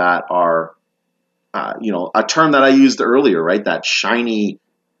defensemen that are, a term that I used earlier, right? That shiny,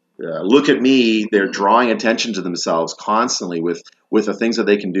 look at me. They're drawing attention to themselves constantly with the things that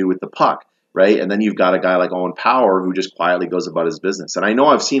they can do with the puck, right? And then you've got a guy like Owen Power who just quietly goes about his business. And I know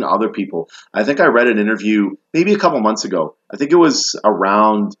I've seen other people. I think I read an interview maybe a couple months ago. I think it was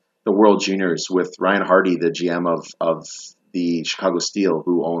around the World Juniors with Ryan Hardy, the GM of the Chicago Steel,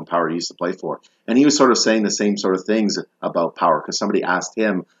 who Owen Power used to play for. And he was sort of saying the same sort of things about Power because somebody asked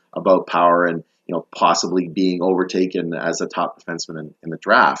him about Power and, possibly being overtaken as a top defenseman in the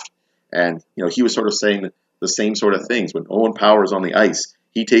draft. And, he was sort of saying the same sort of things. When Owen Power is on the ice,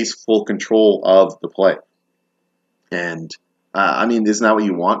 he takes full control of the play. And, isn't that what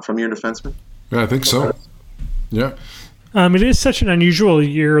you want from your defenseman? Yeah, I think so. Yeah. It is such an unusual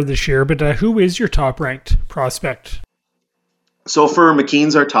year this year, but who is your top-ranked prospect? So for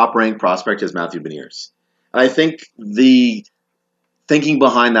McKeans, our top-ranked prospect is Matthew Beniers. And I think the thinking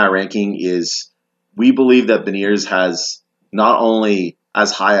behind that ranking is we believe that Beniers has not only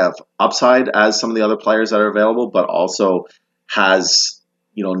as high of upside as some of the other players that are available, but also has,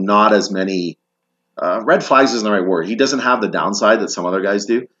 not as many red flags isn't the right word. He doesn't have the downside that some other guys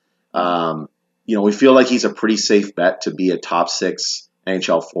do. We feel like he's a pretty safe bet to be a top 6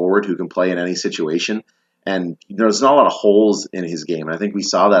 NHL forward who can play in any situation. And there's not a lot of holes in his game. And I think we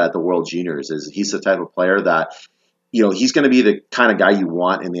saw that at the World Juniors. He's the type of player that, he's going to be the kind of guy you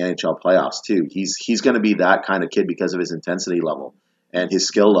want in the NHL playoffs too. He's going to be that kind of kid because of his intensity level and his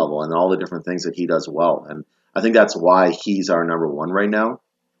skill level and all the different things that he does well. And I think that's why he's our number 1 right now.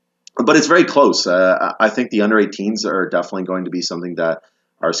 But it's very close. I think the under 18s are definitely going to be something that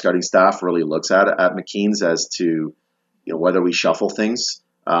our scouting staff really looks at McKeans as to whether we shuffle things.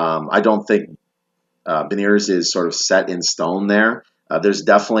 I don't think Beniers is sort of set in stone there. There's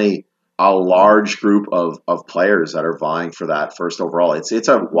definitely a large group of players that are vying for that first overall. It's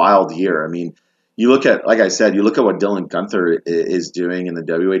a wild year. You look at, like I said, you look at what Dylan Guenther is doing in the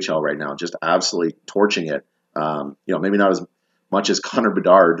WHL right now, just absolutely torching it. Maybe not as much as Connor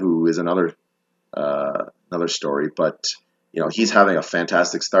Bedard, who is another story, but he's having a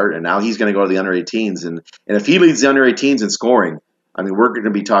fantastic start, and now he's going to go to the under 18s, and if he leads the under 18s in scoring, we're going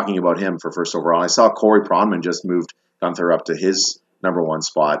to be talking about him for first overall. I saw Corey Pronman just moved Guenther up to his number 1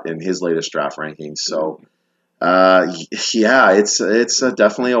 spot in his latest draft rankings. So, it's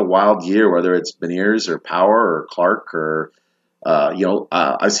definitely a wild year, whether it's Beniers or Power or Clark or,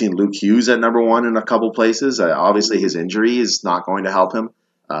 I've seen Luke Hughes at number 1 in a couple places. Obviously, his injury is not going to help him.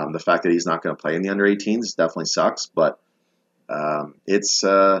 The fact that he's not going to play in the under 18s definitely sucks, but it's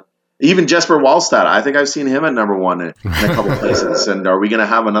even Jesper Wallstedt. I think I've seen him at number 1 in a couple places. And are we going to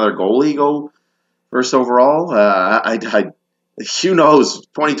have another goalie go first overall? Who knows?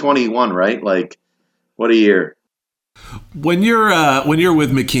 2021, right? Like, what a year. When you're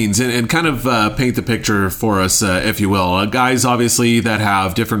with McKeans and kind of paint the picture for us, if you will, guys obviously that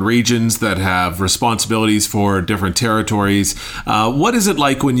have different regions, that have responsibilities for different territories. What is it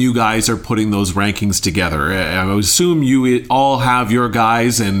like when you guys are putting those rankings together? I assume you all have your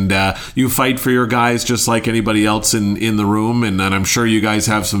guys and you fight for your guys just like anybody else in the room. And I'm sure you guys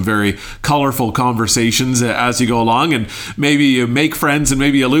have some very colorful conversations as you go along, and maybe you make friends and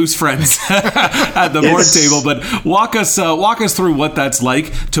maybe you lose friends at the board table. But walk us through what that's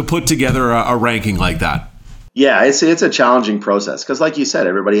like to put together a ranking like that. Yeah, it's a challenging process because, like you said,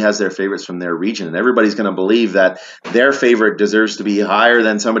 everybody has their favorites from their region, and everybody's going to believe that their favorite deserves to be higher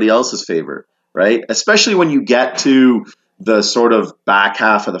than somebody else's favorite, right? Especially when you get to the sort of back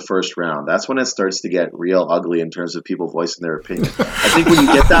half of the first round. That's when it starts to get real ugly in terms of people voicing their opinion. I think when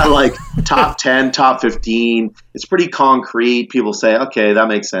you get that like top 10, top 15, it's pretty concrete. People say, okay, that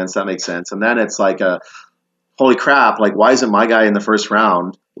makes sense. And then it's like holy crap, like, why isn't my guy in the first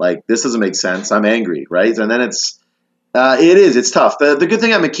round? Like, this doesn't make sense. I'm angry, right? And then it's tough. The good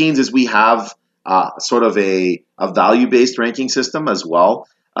thing at McKeans is we have sort of a value-based ranking system as well,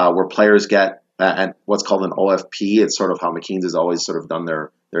 where players get and what's called an OFP. It's sort of how McKeans has always sort of done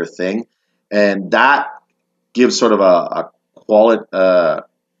their thing. And that gives sort of a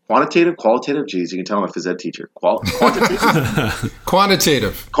quantitative. Geez, you can tell I'm a phys ed teacher.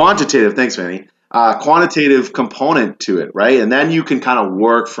 Quantitative. Thanks, Manny. Quantitative component to it, right? And then you can kind of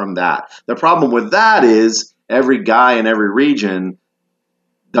work from that. The problem with that is every guy in every region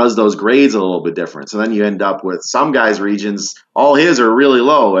does those grades a little bit different. So then you end up with some guys' regions, all his are really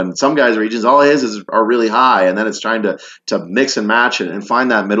low, and some guys' regions, all his are really high. And then it's trying to mix and match and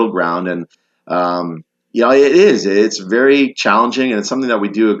find that middle ground. And it's very challenging, and it's something that we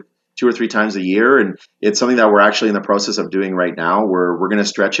do 2 or 3 times a year, and it's something that we're actually in the process of doing right now. We're going to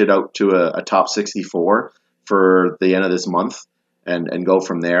stretch it out to a top 64 for the end of this month and go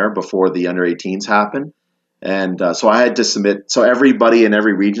from there before the under 18s happen. And so I had to submit. So everybody in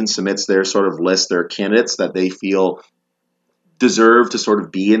every region submits their sort of list, their candidates that they feel deserve to sort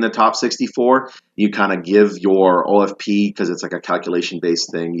of be in the top 64. You kind of give your OFP, because it's like a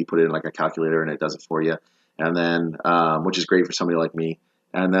calculation-based thing. You put it in like a calculator and it does it for you. And then, which is great for somebody like me.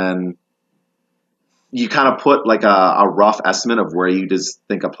 And then you kind of put like a rough estimate of where you just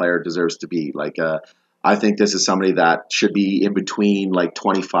think a player deserves to be. Like, I think this is somebody that should be in between like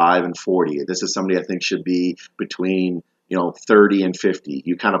 25 and 40. This is somebody I think should be between 30 and 50.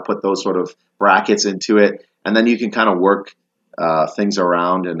 You kind of put those sort of brackets into it, and then you can kind of work things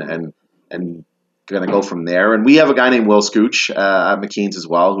around and going to go from there. And we have a guy named Will Scooch at McKeen's as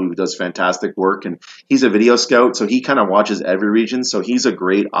well, who does fantastic work, and he's a video scout, so he kind of watches every region. So he's a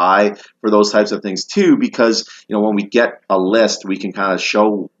great eye for those types of things too, because when we get a list, we can kind of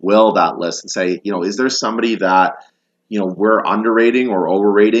show Will that list and say, is there somebody that we're underrating or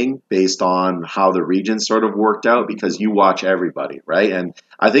overrating based on how the region sort of worked out, because you watch everybody, right? And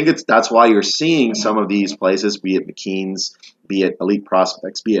I think that's why you're seeing some of these places, be it McKeen's, be it Elite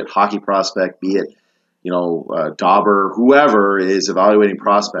Prospects, be it Hockey Prospect, be it Dauber, whoever is evaluating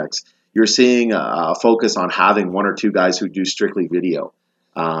prospects, you're seeing a focus on having 1 or 2 guys who do strictly video,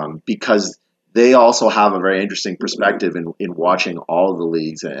 because they also have a very interesting perspective in watching all of the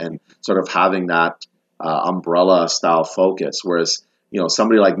leagues and sort of having that umbrella style focus. Whereas,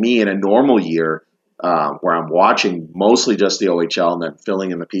 somebody like me in a normal year, where I'm watching mostly just the OHL and then filling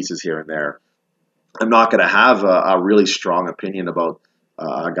in the pieces here and there, I'm not going to have a really strong opinion about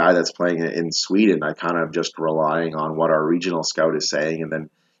a guy that's playing in Sweden. I kind of just relying on what our regional scout is saying, and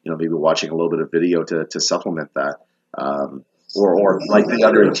then maybe watching a little bit of video to supplement that, or like the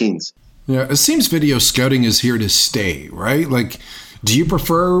under 18s. Yeah, it seems video scouting is here to stay, right? Like, do you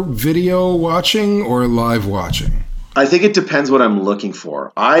prefer video watching or live watching? I think it depends what I'm looking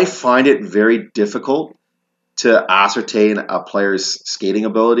for. I find it very difficult to ascertain a player's skating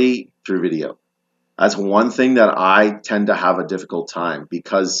ability through video. That's one thing that I tend to have a difficult time,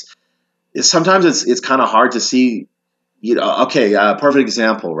 because sometimes it's kind of hard to see. Perfect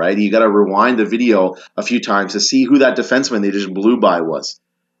example, right? You got to rewind the video a few times to see who that defenseman they just blew by was,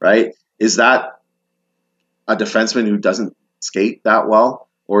 right? Is that a defenseman who doesn't skate that well,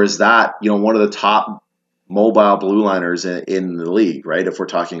 or is that one of the top mobile blue liners in the league, right? If we're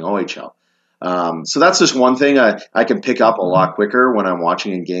talking OHL. So that's just one thing I can pick up a lot quicker when I'm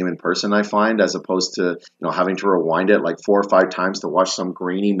watching a game in person, I find, as opposed to having to rewind it like 4 or 5 times to watch some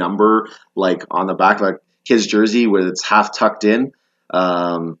grainy number like on the back of a kid's jersey where it's half tucked in.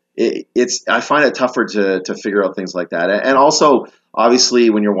 I find it tougher to figure out things like that. And also, obviously,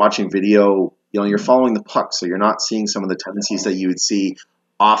 when you're watching video, you're following the puck, so you're not seeing some of the tendencies that you would see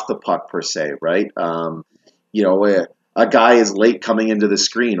off the puck per se, right? A guy is late coming into the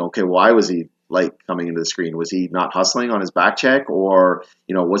screen. Okay, why was he late coming into the screen? Was he not hustling on his back check, or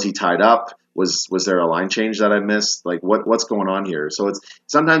was he tied up? Was there a line change that I missed? Like what's going on here? So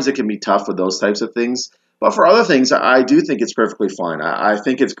sometimes it can be tough with those types of things. But for other things, I do think it's perfectly fine. I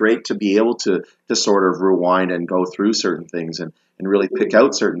think it's great to be able to sort of rewind and go through certain things and really pick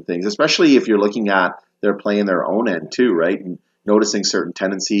out certain things, especially if you're looking at they're playing their own end too, right? And noticing certain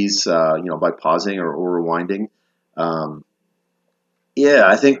tendencies, by pausing or rewinding. I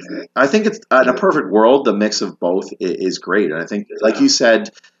think it's in a perfect world, the mix of both is great. And I think, like you said,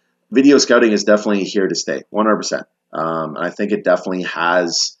 video scouting is definitely here to stay, 100%. I think it definitely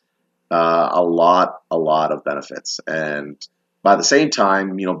has a lot of benefits. And by the same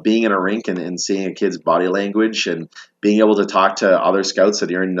time, being in a rink and seeing a kid's body language and being able to talk to other scouts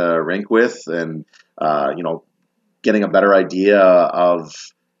that you're in the rink with and, getting a better idea of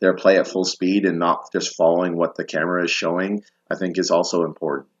their play at full speed and not just following what the camera is showing, I think is also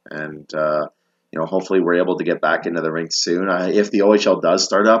important. And, hopefully we're able to get back into the rink soon. If the OHL does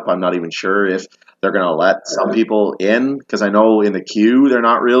start up, I'm not even sure if they're going to let some people in, because I know in the queue they're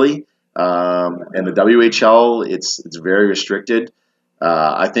not really. And the WHL, it's very restricted.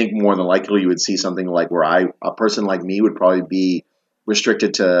 I think more than likely you would see something like where a person like me would probably be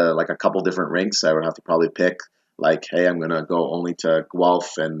restricted to like a couple different rinks. I would have to probably pick like, hey, I'm going to go only to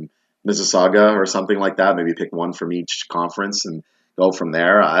Guelph and Mississauga or something like that. Maybe pick one from each conference and go from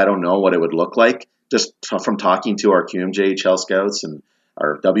there. I don't know what it would look like. Just from talking to our QMJHL scouts and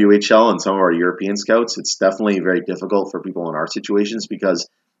our WHL and some of our European scouts, it's definitely very difficult for people in our situations because,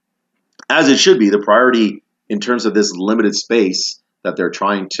 as it should be, the priority in terms of this limited space that they're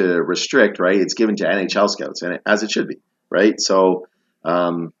trying to restrict, right, it's given to NHL scouts, and as it should be, right? So,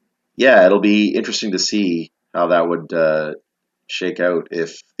 it'll be interesting to see how that would shake out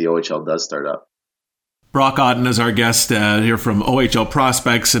if the OHL does start up. Brock Otten is our guest here from OHL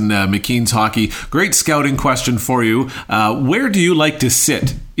Prospects and McKeen's Hockey. Great scouting question for you. Where do you like to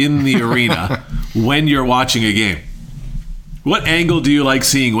sit in the arena when you're watching a game? What angle do you like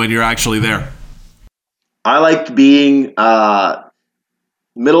seeing when you're actually there? I like being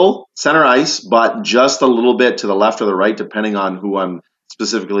middle, center ice, but just a little bit to the left or the right, depending on who I'm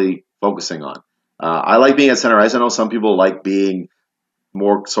specifically focusing on. I like being at center ice. I know some people like being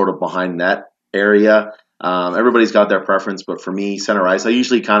more sort of behind net area. Everybody's got their preference, but for me, center ice, I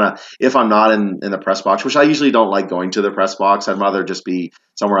usually kind of, if I'm not in the press box, which I usually don't like going to the press box, I'd rather just be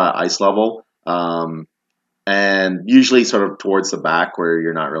somewhere at ice level. And usually sort of towards the back where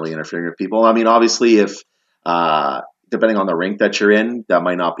you're not really interfering with people. I mean, obviously, if depending on the rink that you're in, that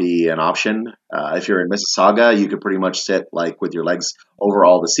might not be an option. If you're in Mississauga, you could pretty much sit like with your legs over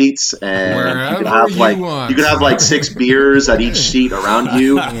all the seats, and you could have like 6 beers at each seat around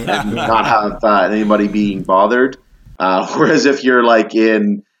you, and not have anybody being bothered. Whereas if you're like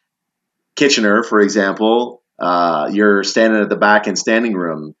in Kitchener, for example, you're standing at the back in standing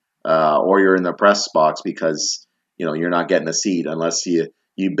room, or you're in the press box because you're not getting a seat unless you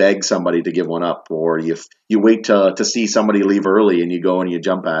beg somebody to give one up, or you wait to see somebody leave early and you go and you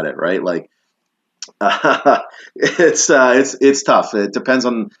jump at it, right? Like it's tough. It depends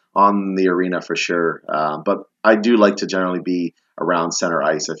on the arena for sure. But I do like to generally be around center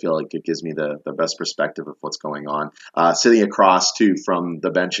ice. I feel like it gives me the best perspective of what's going on. Sitting across too from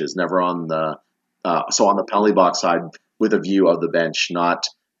the benches, never on the on the penalty box side with a view of the bench, not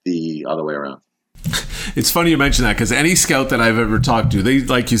the other way around. It's funny you mention that because any scout that I've ever talked to, they,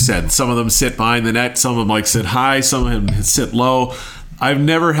 like you said, some of them sit behind the net, some of them like sit high, some of them sit low. I've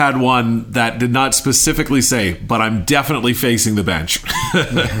never had one that did not specifically say, but I'm definitely facing the bench.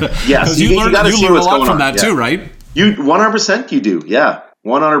 Yes, you learn a lot from that too, right? You 100% you do, yeah,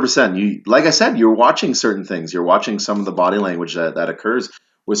 100%. You, like I said, you're watching certain things. You're watching some of the body language that occurs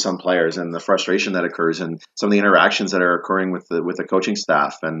with some players, and the frustration that occurs, and some of the interactions that are occurring with the coaching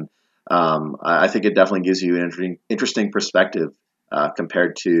staff. And I think it definitely gives you an interesting perspective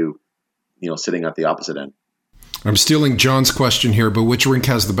compared to sitting at the opposite end. I'm stealing John's question here, but which rink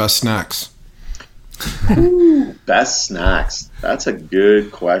has the best snacks? Ooh, best snacks. That's a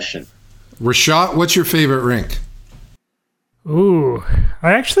good question. Rashad, what's your favorite rink? Ooh,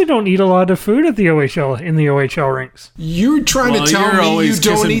 I actually don't eat a lot of food at the OHL in the OHL rinks. You're trying to tell me you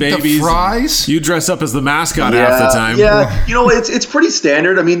don't eat the fries? You dress up as the mascot half the time. Yeah, it's pretty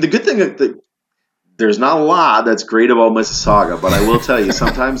standard. I mean, the good thing there's not a lot that's great about Mississauga, but I will tell you,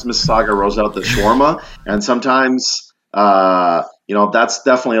 sometimes Mississauga rolls out the shawarma, and sometimes that's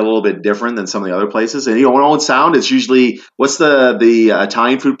definitely a little bit different than some of the other places. And when Owen Sound, it's usually, what's the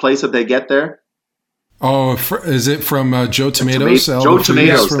Italian food place that they get there? Oh, is it from Joe Tomatoes? Joe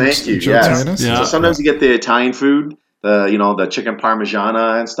Tomatoes, thank you. Yes. Yeah. So sometimes you get the Italian food, the chicken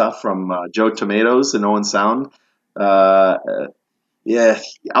parmigiana and stuff from Joe Tomatoes in Owen Sound. Other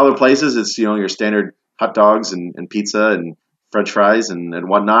places it's your standard hot dogs and pizza and French fries and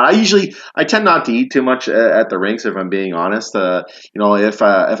whatnot. I tend not to eat too much at the rinks, if I'm being honest. If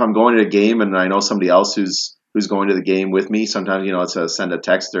I'm going to a game and I know somebody else who's going to the game with me, sometimes it's send a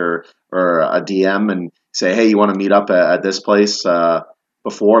text or a DM and say, hey, you want to meet up at this place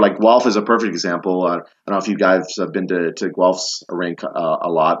before? Like Guelph is a perfect example. I don't know if you guys have been to Guelph's rink a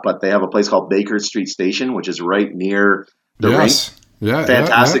lot, but they have a place called Baker Street Station, which is right near the rink. Yeah,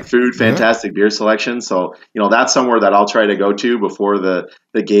 fantastic food, fantastic beer selection. So that's somewhere that I'll try to go to before the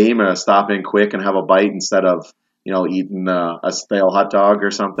game, stop in quick and have a bite instead of eating a stale hot dog or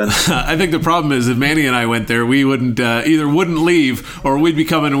something. I think the problem is if Manny and I went there, we wouldn't leave, or we'd be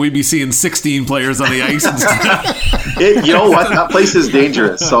coming and we'd be seeing 16 players on the ice instead. You know what? That place is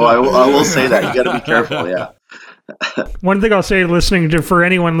dangerous. So I will say that. You got to be careful. Yeah. One thing I'll say, for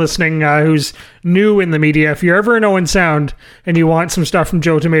anyone listening who's new in the media, if you're ever in Owen Sound and you want some stuff from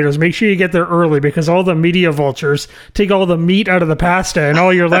Joe Tomatoes, make sure you get there early, because all the media vultures take all the meat out of the pasta, and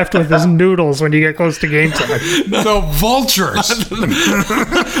all you're left with is noodles when you get close to game time. The vultures.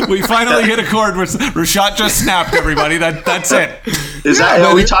 We finally hit a chord where Rashad just snapped, everybody. That's it.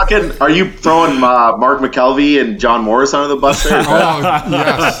 Are we talking? Are you throwing Mark McKelvey and John Morris under the bus there? Oh,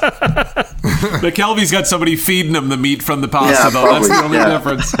 yes. McKelvey's got somebody feeding him the meat from the pasta, though. Probably, That's the only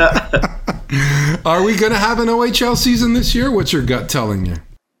difference. Are we going to have an OHL season this year? What's your gut telling you?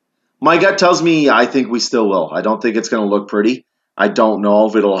 My gut tells me I think we still will. I don't think it's going to look pretty. I don't know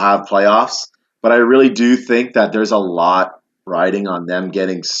if it'll have playoffs, but I really do think that there's a lot riding on them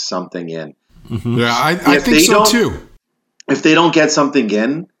getting something in. Mm-hmm. Yeah, I think so too. If they don't get something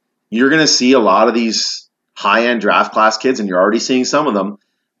in, you're going to see a lot of these high-end draft class kids, and you're already seeing some of them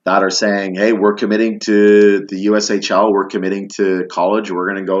that are saying, hey, we're committing to the USHL, we're committing to college, we're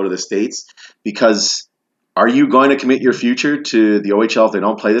going to go to the States. Because are you going to commit your future to the OHL if they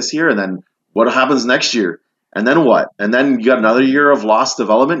don't play this year? And then what happens next year? And then what? And then you got another year of lost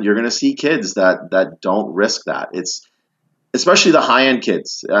development. You're going to see kids that don't risk that. It's especially the high-end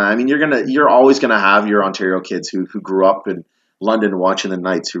kids. You're always going to have your Ontario kids who grew up in London watching the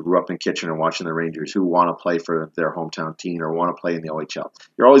Knights, who grew up in Kitchener watching the Rangers, who want to play for their hometown team or want to play in the OHL.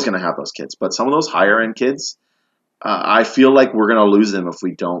 You're always going to have those kids. But some of those higher-end kids, I feel like we're going to lose them if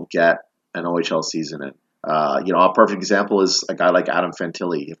we don't get an OHL season in. A perfect example is a guy like Adam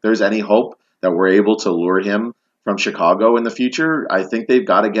Fantilli. If there's any hope that we're able to lure him from Chicago in the future, I think they've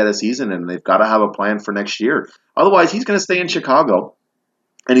got to get a season and they've got to have a plan for next year. Otherwise, he's going to stay in Chicago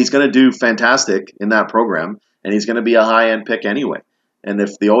and he's going to do fantastic in that program and he's going to be a high-end pick anyway. And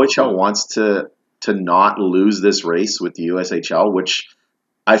if the OHL wants to not lose this race with the USHL, which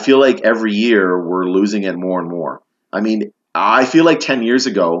I feel like every year we're losing it more and more. I mean, I feel like 10 years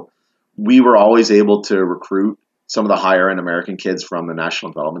ago, we were always able to recruit some of the higher-end American kids from the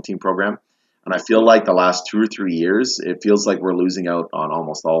National Development Team program. And I feel like the last 2 or 3 years, it feels like we're losing out on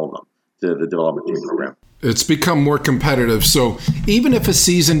almost all of them to the development team program. It's become more competitive. So even if a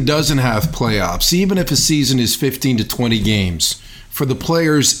season doesn't have playoffs, even if a season is 15 to 20 games, for the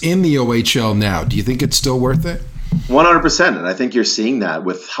players in the OHL now, do you think it's still worth it? 100%. And I think you're seeing that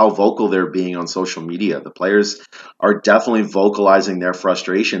with how vocal they're being on social media. The players are definitely vocalizing their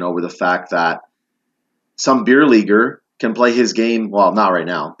frustration over the fact that some beer leaguer can play his game, well, not right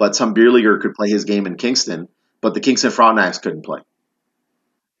now, but some beer leaguer could play his game in Kingston, but the Kingston Frontenacs couldn't play.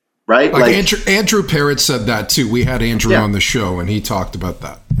 Right? Like Andrew Parrott said that too. We had Andrew on the show and he talked about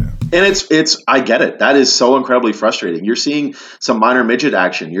that. Yeah. And it's I get it. That is so incredibly frustrating. You're seeing some minor midget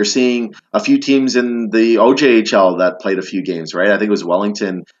action. You're seeing a few teams in the OJHL that played a few games, right? I think it was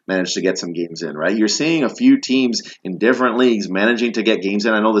Wellington managed to get some games in, right? You're seeing a few teams in different leagues managing to get games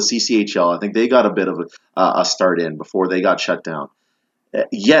in. I know the CCHL, I think they got a bit of a start in before they got shut down.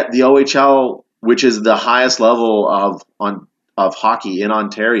 Yet the OHL, which is the highest level of hockey in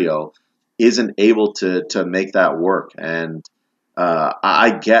Ontario, isn't able to make that work. And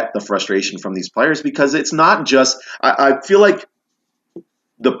I get the frustration from these players because it's not just – I feel like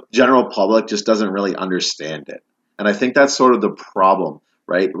the general public just doesn't really understand it. And I think that's sort of the problem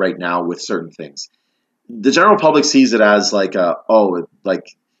right now with certain things. The general public sees it as like,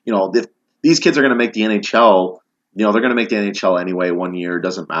 if these kids are going to make the NHL – they're going to make the NHL anyway 1 year.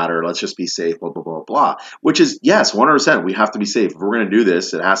 Doesn't matter. Let's just be safe, blah, blah, blah, blah. Which is, yes, 100%. We have to be safe. If we're going to do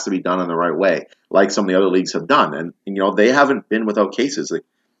this, it has to be done in the right way, like some of the other leagues have done. And they haven't been without cases. Like,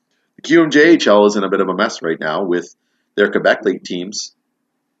 the QMJHL is in a bit of a mess right now with their Quebec League teams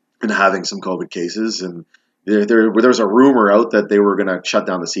and having some COVID cases. And there's a rumor out that they were going to shut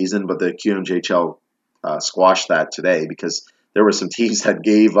down the season, but the QMJHL squashed that today because there were some teams that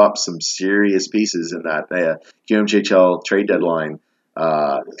gave up some serious pieces in that QMJHL trade deadline,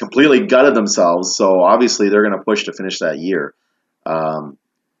 completely gutted themselves. So obviously they're going to push to finish that year.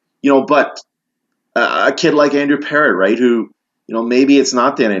 But a kid like Andrew Parrott, right, who, maybe it's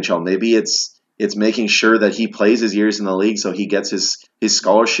not the NHL, maybe it's making sure that he plays his years in the league so he gets his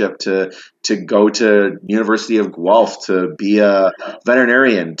scholarship to go to University of Guelph to be a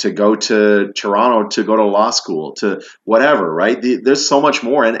veterinarian, to go to Toronto, to go to law school, to whatever, right? There's so much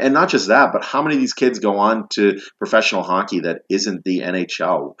more. And not just that, but how many of these kids go on to professional hockey that isn't the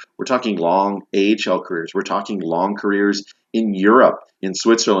NHL? We're talking long AHL careers. We're talking long careers in Europe, in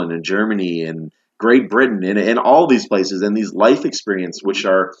Switzerland, in Germany, in Great Britain, in all these places, and these life experience, which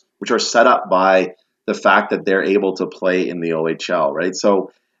are set up by the fact that they're able to play in the OHL, right?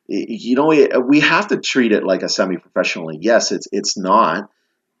 So, we have to treat it like a semi-professional league. Yes, it's not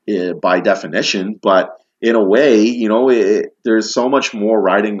by definition, but in a way, there's so much more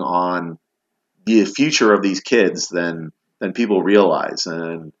riding on the future of these kids than people realize.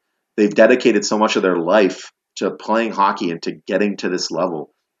 And they've dedicated so much of their life to playing hockey and to getting to this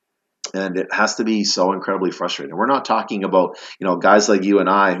level. And it has to be so incredibly frustrating. We're not talking about, guys like you and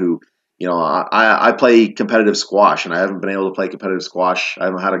I who, I play competitive squash, and I haven't been able to play competitive squash. I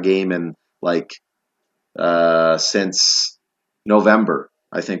haven't had a game in since November,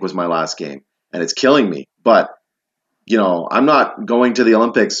 I think was my last game. And it's killing me. But, I'm not going to the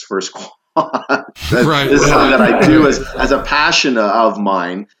Olympics for squash. This is something that I do as a passion of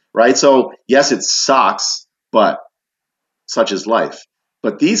mine, right? So, yes, it sucks, but such is life.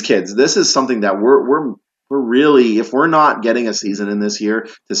 But these kids, this is something that we're really, if we're not getting a season in this year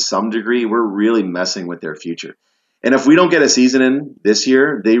to some degree, we're really messing with their future. And if we don't get a season in this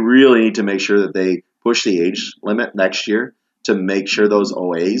year, they really need to make sure that they push the age limit next year to make sure those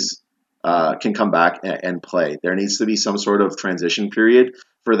OAs can come back and play. There needs to be some sort of transition period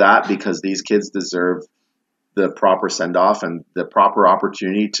for that, because these kids deserve the proper send-off and the proper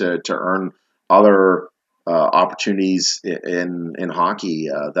opportunity to earn other opportunities in hockey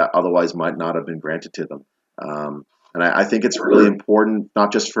that otherwise might not have been granted to them. And I think it's really important,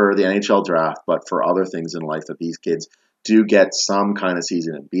 not just for the NHL draft, but for other things in life, that these kids do get some kind of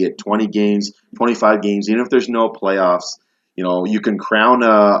season, be it 20 games, 25 games, even if there's no playoffs. You can crown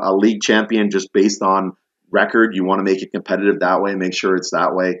a league champion just based on record. You want to make it competitive that way, make sure it's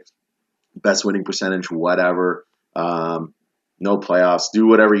that way. Best winning percentage, whatever. No playoffs, do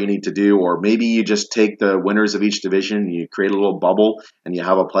whatever you need to do. Or maybe you just take the winners of each division, you create a little bubble, and you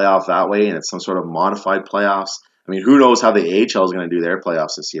have a playoff that way, and it's some sort of modified playoffs. I mean, who knows how the AHL is going to do their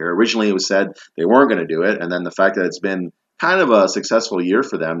playoffs this year. Originally, it was said they weren't going to do it, and then the fact that it's been kind of a successful year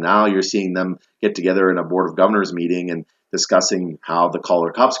for them, now you're seeing them get together in a Board of Governors meeting and discussing how the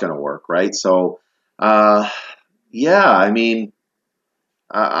Calder Cup's going to work, right? So, I mean,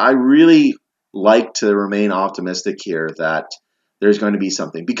 I really like to remain optimistic here that there's going to be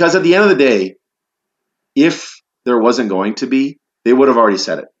something. Because at the end of the day, if there wasn't going to be, they would have already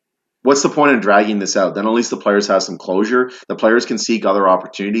said it. What's the point in dragging this out? Then at least the players have some closure. The players can seek other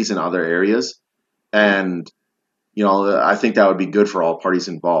opportunities in other areas. And, I think that would be good for all parties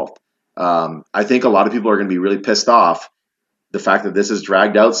involved. I think a lot of people are going to be really pissed off the fact that this is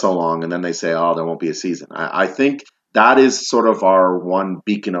dragged out so long, and then they say, there won't be a season. I think that is sort of our one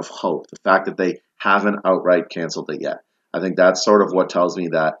beacon of hope, the fact that they haven't outright canceled it yet. I think that's sort of what tells me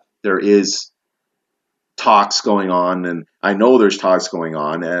that there is talks going on, and I know there's talks going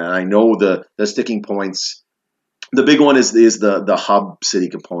on, and I know the sticking points. The big one is the hub city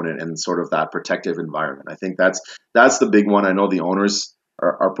component and sort of that protective environment. I think that's the big one. I know the owners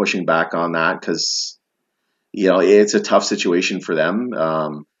are pushing back on that because it's a tough situation for them.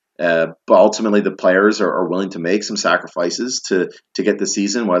 But ultimately, the players are willing to make some sacrifices to get the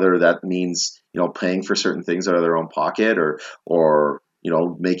season, whether that means paying for certain things out of their own pocket or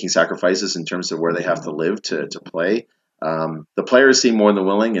making sacrifices in terms of where they have to live to play. The players seem more than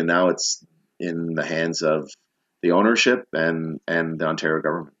willing, and now it's in the hands of the ownership and the Ontario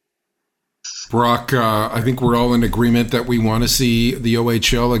government. Brock, I think we're all in agreement that we want to see the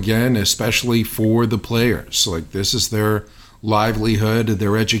OHL again, especially for the players. Like, this is their livelihood,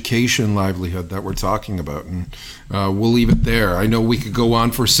 their education livelihood that we're talking about. And we'll leave it there. I know we could go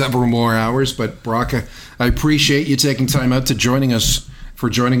on for several more hours, but Brock, I appreciate you taking time out to joining us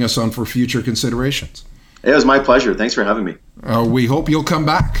on For Future Considerations. It was my pleasure. Thanks for having me. We hope you'll come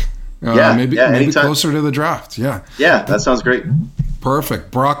back. Maybe closer to the draft. Yeah, that sounds great.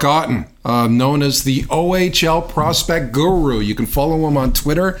 Perfect. Brock Otten, known as the OHL Prospect Guru. You can follow him on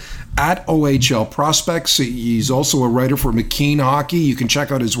Twitter at OHL Prospects. He's also a writer for McKean Hockey. You can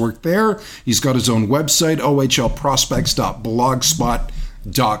check out his work there. He's got his own website,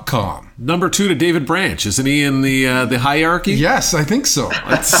 ohlprospects.blogspot.com. Number 2 to David Branch, isn't he in the hierarchy? Yes, I think so.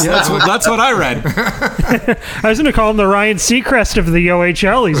 That's what I read. I was going to call him the Ryan Seacrest of the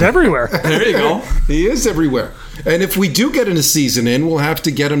OHL. He's everywhere. There you go. He is everywhere. And if we do get a season in, we'll have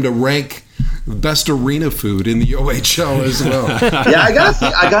to get him to rank best arena food in the OHL as well. Yeah,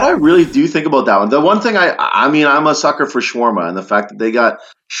 I gotta really do think about that one. The one thing I'm a sucker for shawarma, and the fact that they got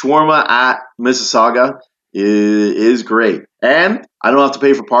shawarma at Mississauga is great. And I don't have to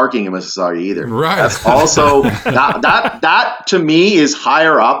pay for parking in Mississauga either. Right. That's also that to me is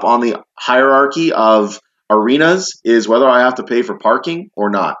higher up on the hierarchy of arenas, is whether I have to pay for parking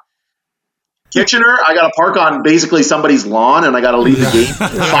or not. Kitchener, I got to park on basically somebody's lawn, and I got to leave the game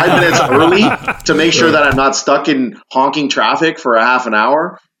 5 minutes early to make sure that I'm not stuck in honking traffic for a half an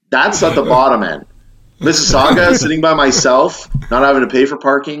hour. That's at the bottom end. Mississauga, sitting by myself, not having to pay for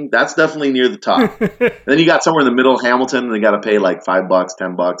parking, that's definitely near the top. And then you got somewhere in the middle, Hamilton, and they got to pay like $5,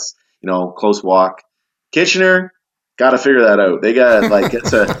 $10, close walk. Kitchener, got to figure that out. They got like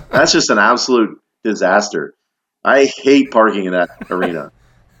that's just an absolute disaster. I hate parking in that arena.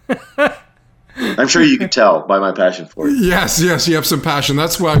 I'm sure you can tell by my passion for it. Yes, you have some passion.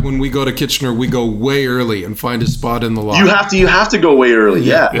 That's why when we go to Kitchener, we go way early and find a spot in the lot. You have to go way early,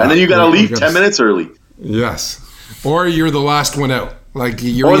 yeah. And then you got to leave 10 minutes early. Yes. Or you're the last one out. Like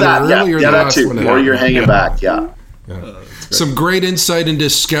you're or either that, early or the last too. one out. Or you're hanging back, yeah. Some great insight into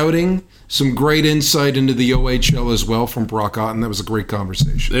scouting. Some great insight into the OHL as well from Brock Otten. That was a great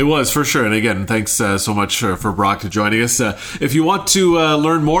conversation. It was, for sure. And again, thanks so much for Brock joining us. If you want to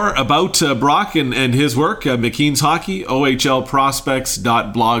learn more about Brock and his work, McKeen's Hockey,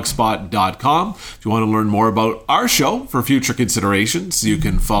 ohlprospects.blogspot.com. If you want to learn more about our show for future considerations, you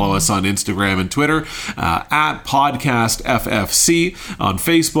can follow us on Instagram and Twitter at PodcastFFC, on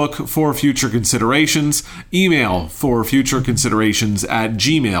Facebook for future considerations, email for future considerations at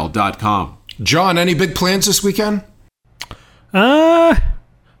gmail.com. John, any big plans this weekend?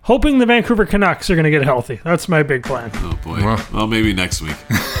 Hoping the Vancouver Canucks are going to get healthy. That's my big plan. Oh, boy. Well, maybe next week.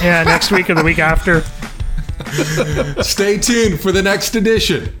 Yeah, next week or the week after. Stay tuned for the next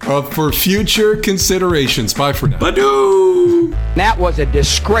edition of For Future Considerations. Bye for now. Badoo! That was a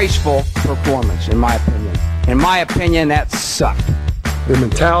disgraceful performance, in my opinion. In my opinion, that sucked. Their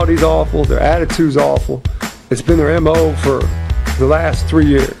mentality's awful. Their attitude's awful. It's been their MO for the last 3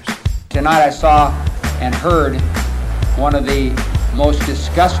 years. Tonight I saw and heard one of the most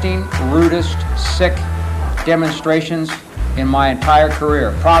disgusting, rudest, sick demonstrations in my entire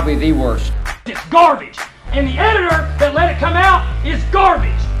career. Probably the worst. It's garbage. And the editor that let it come out is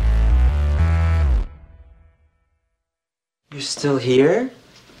garbage. You're still here?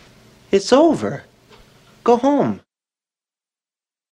 It's over. Go home.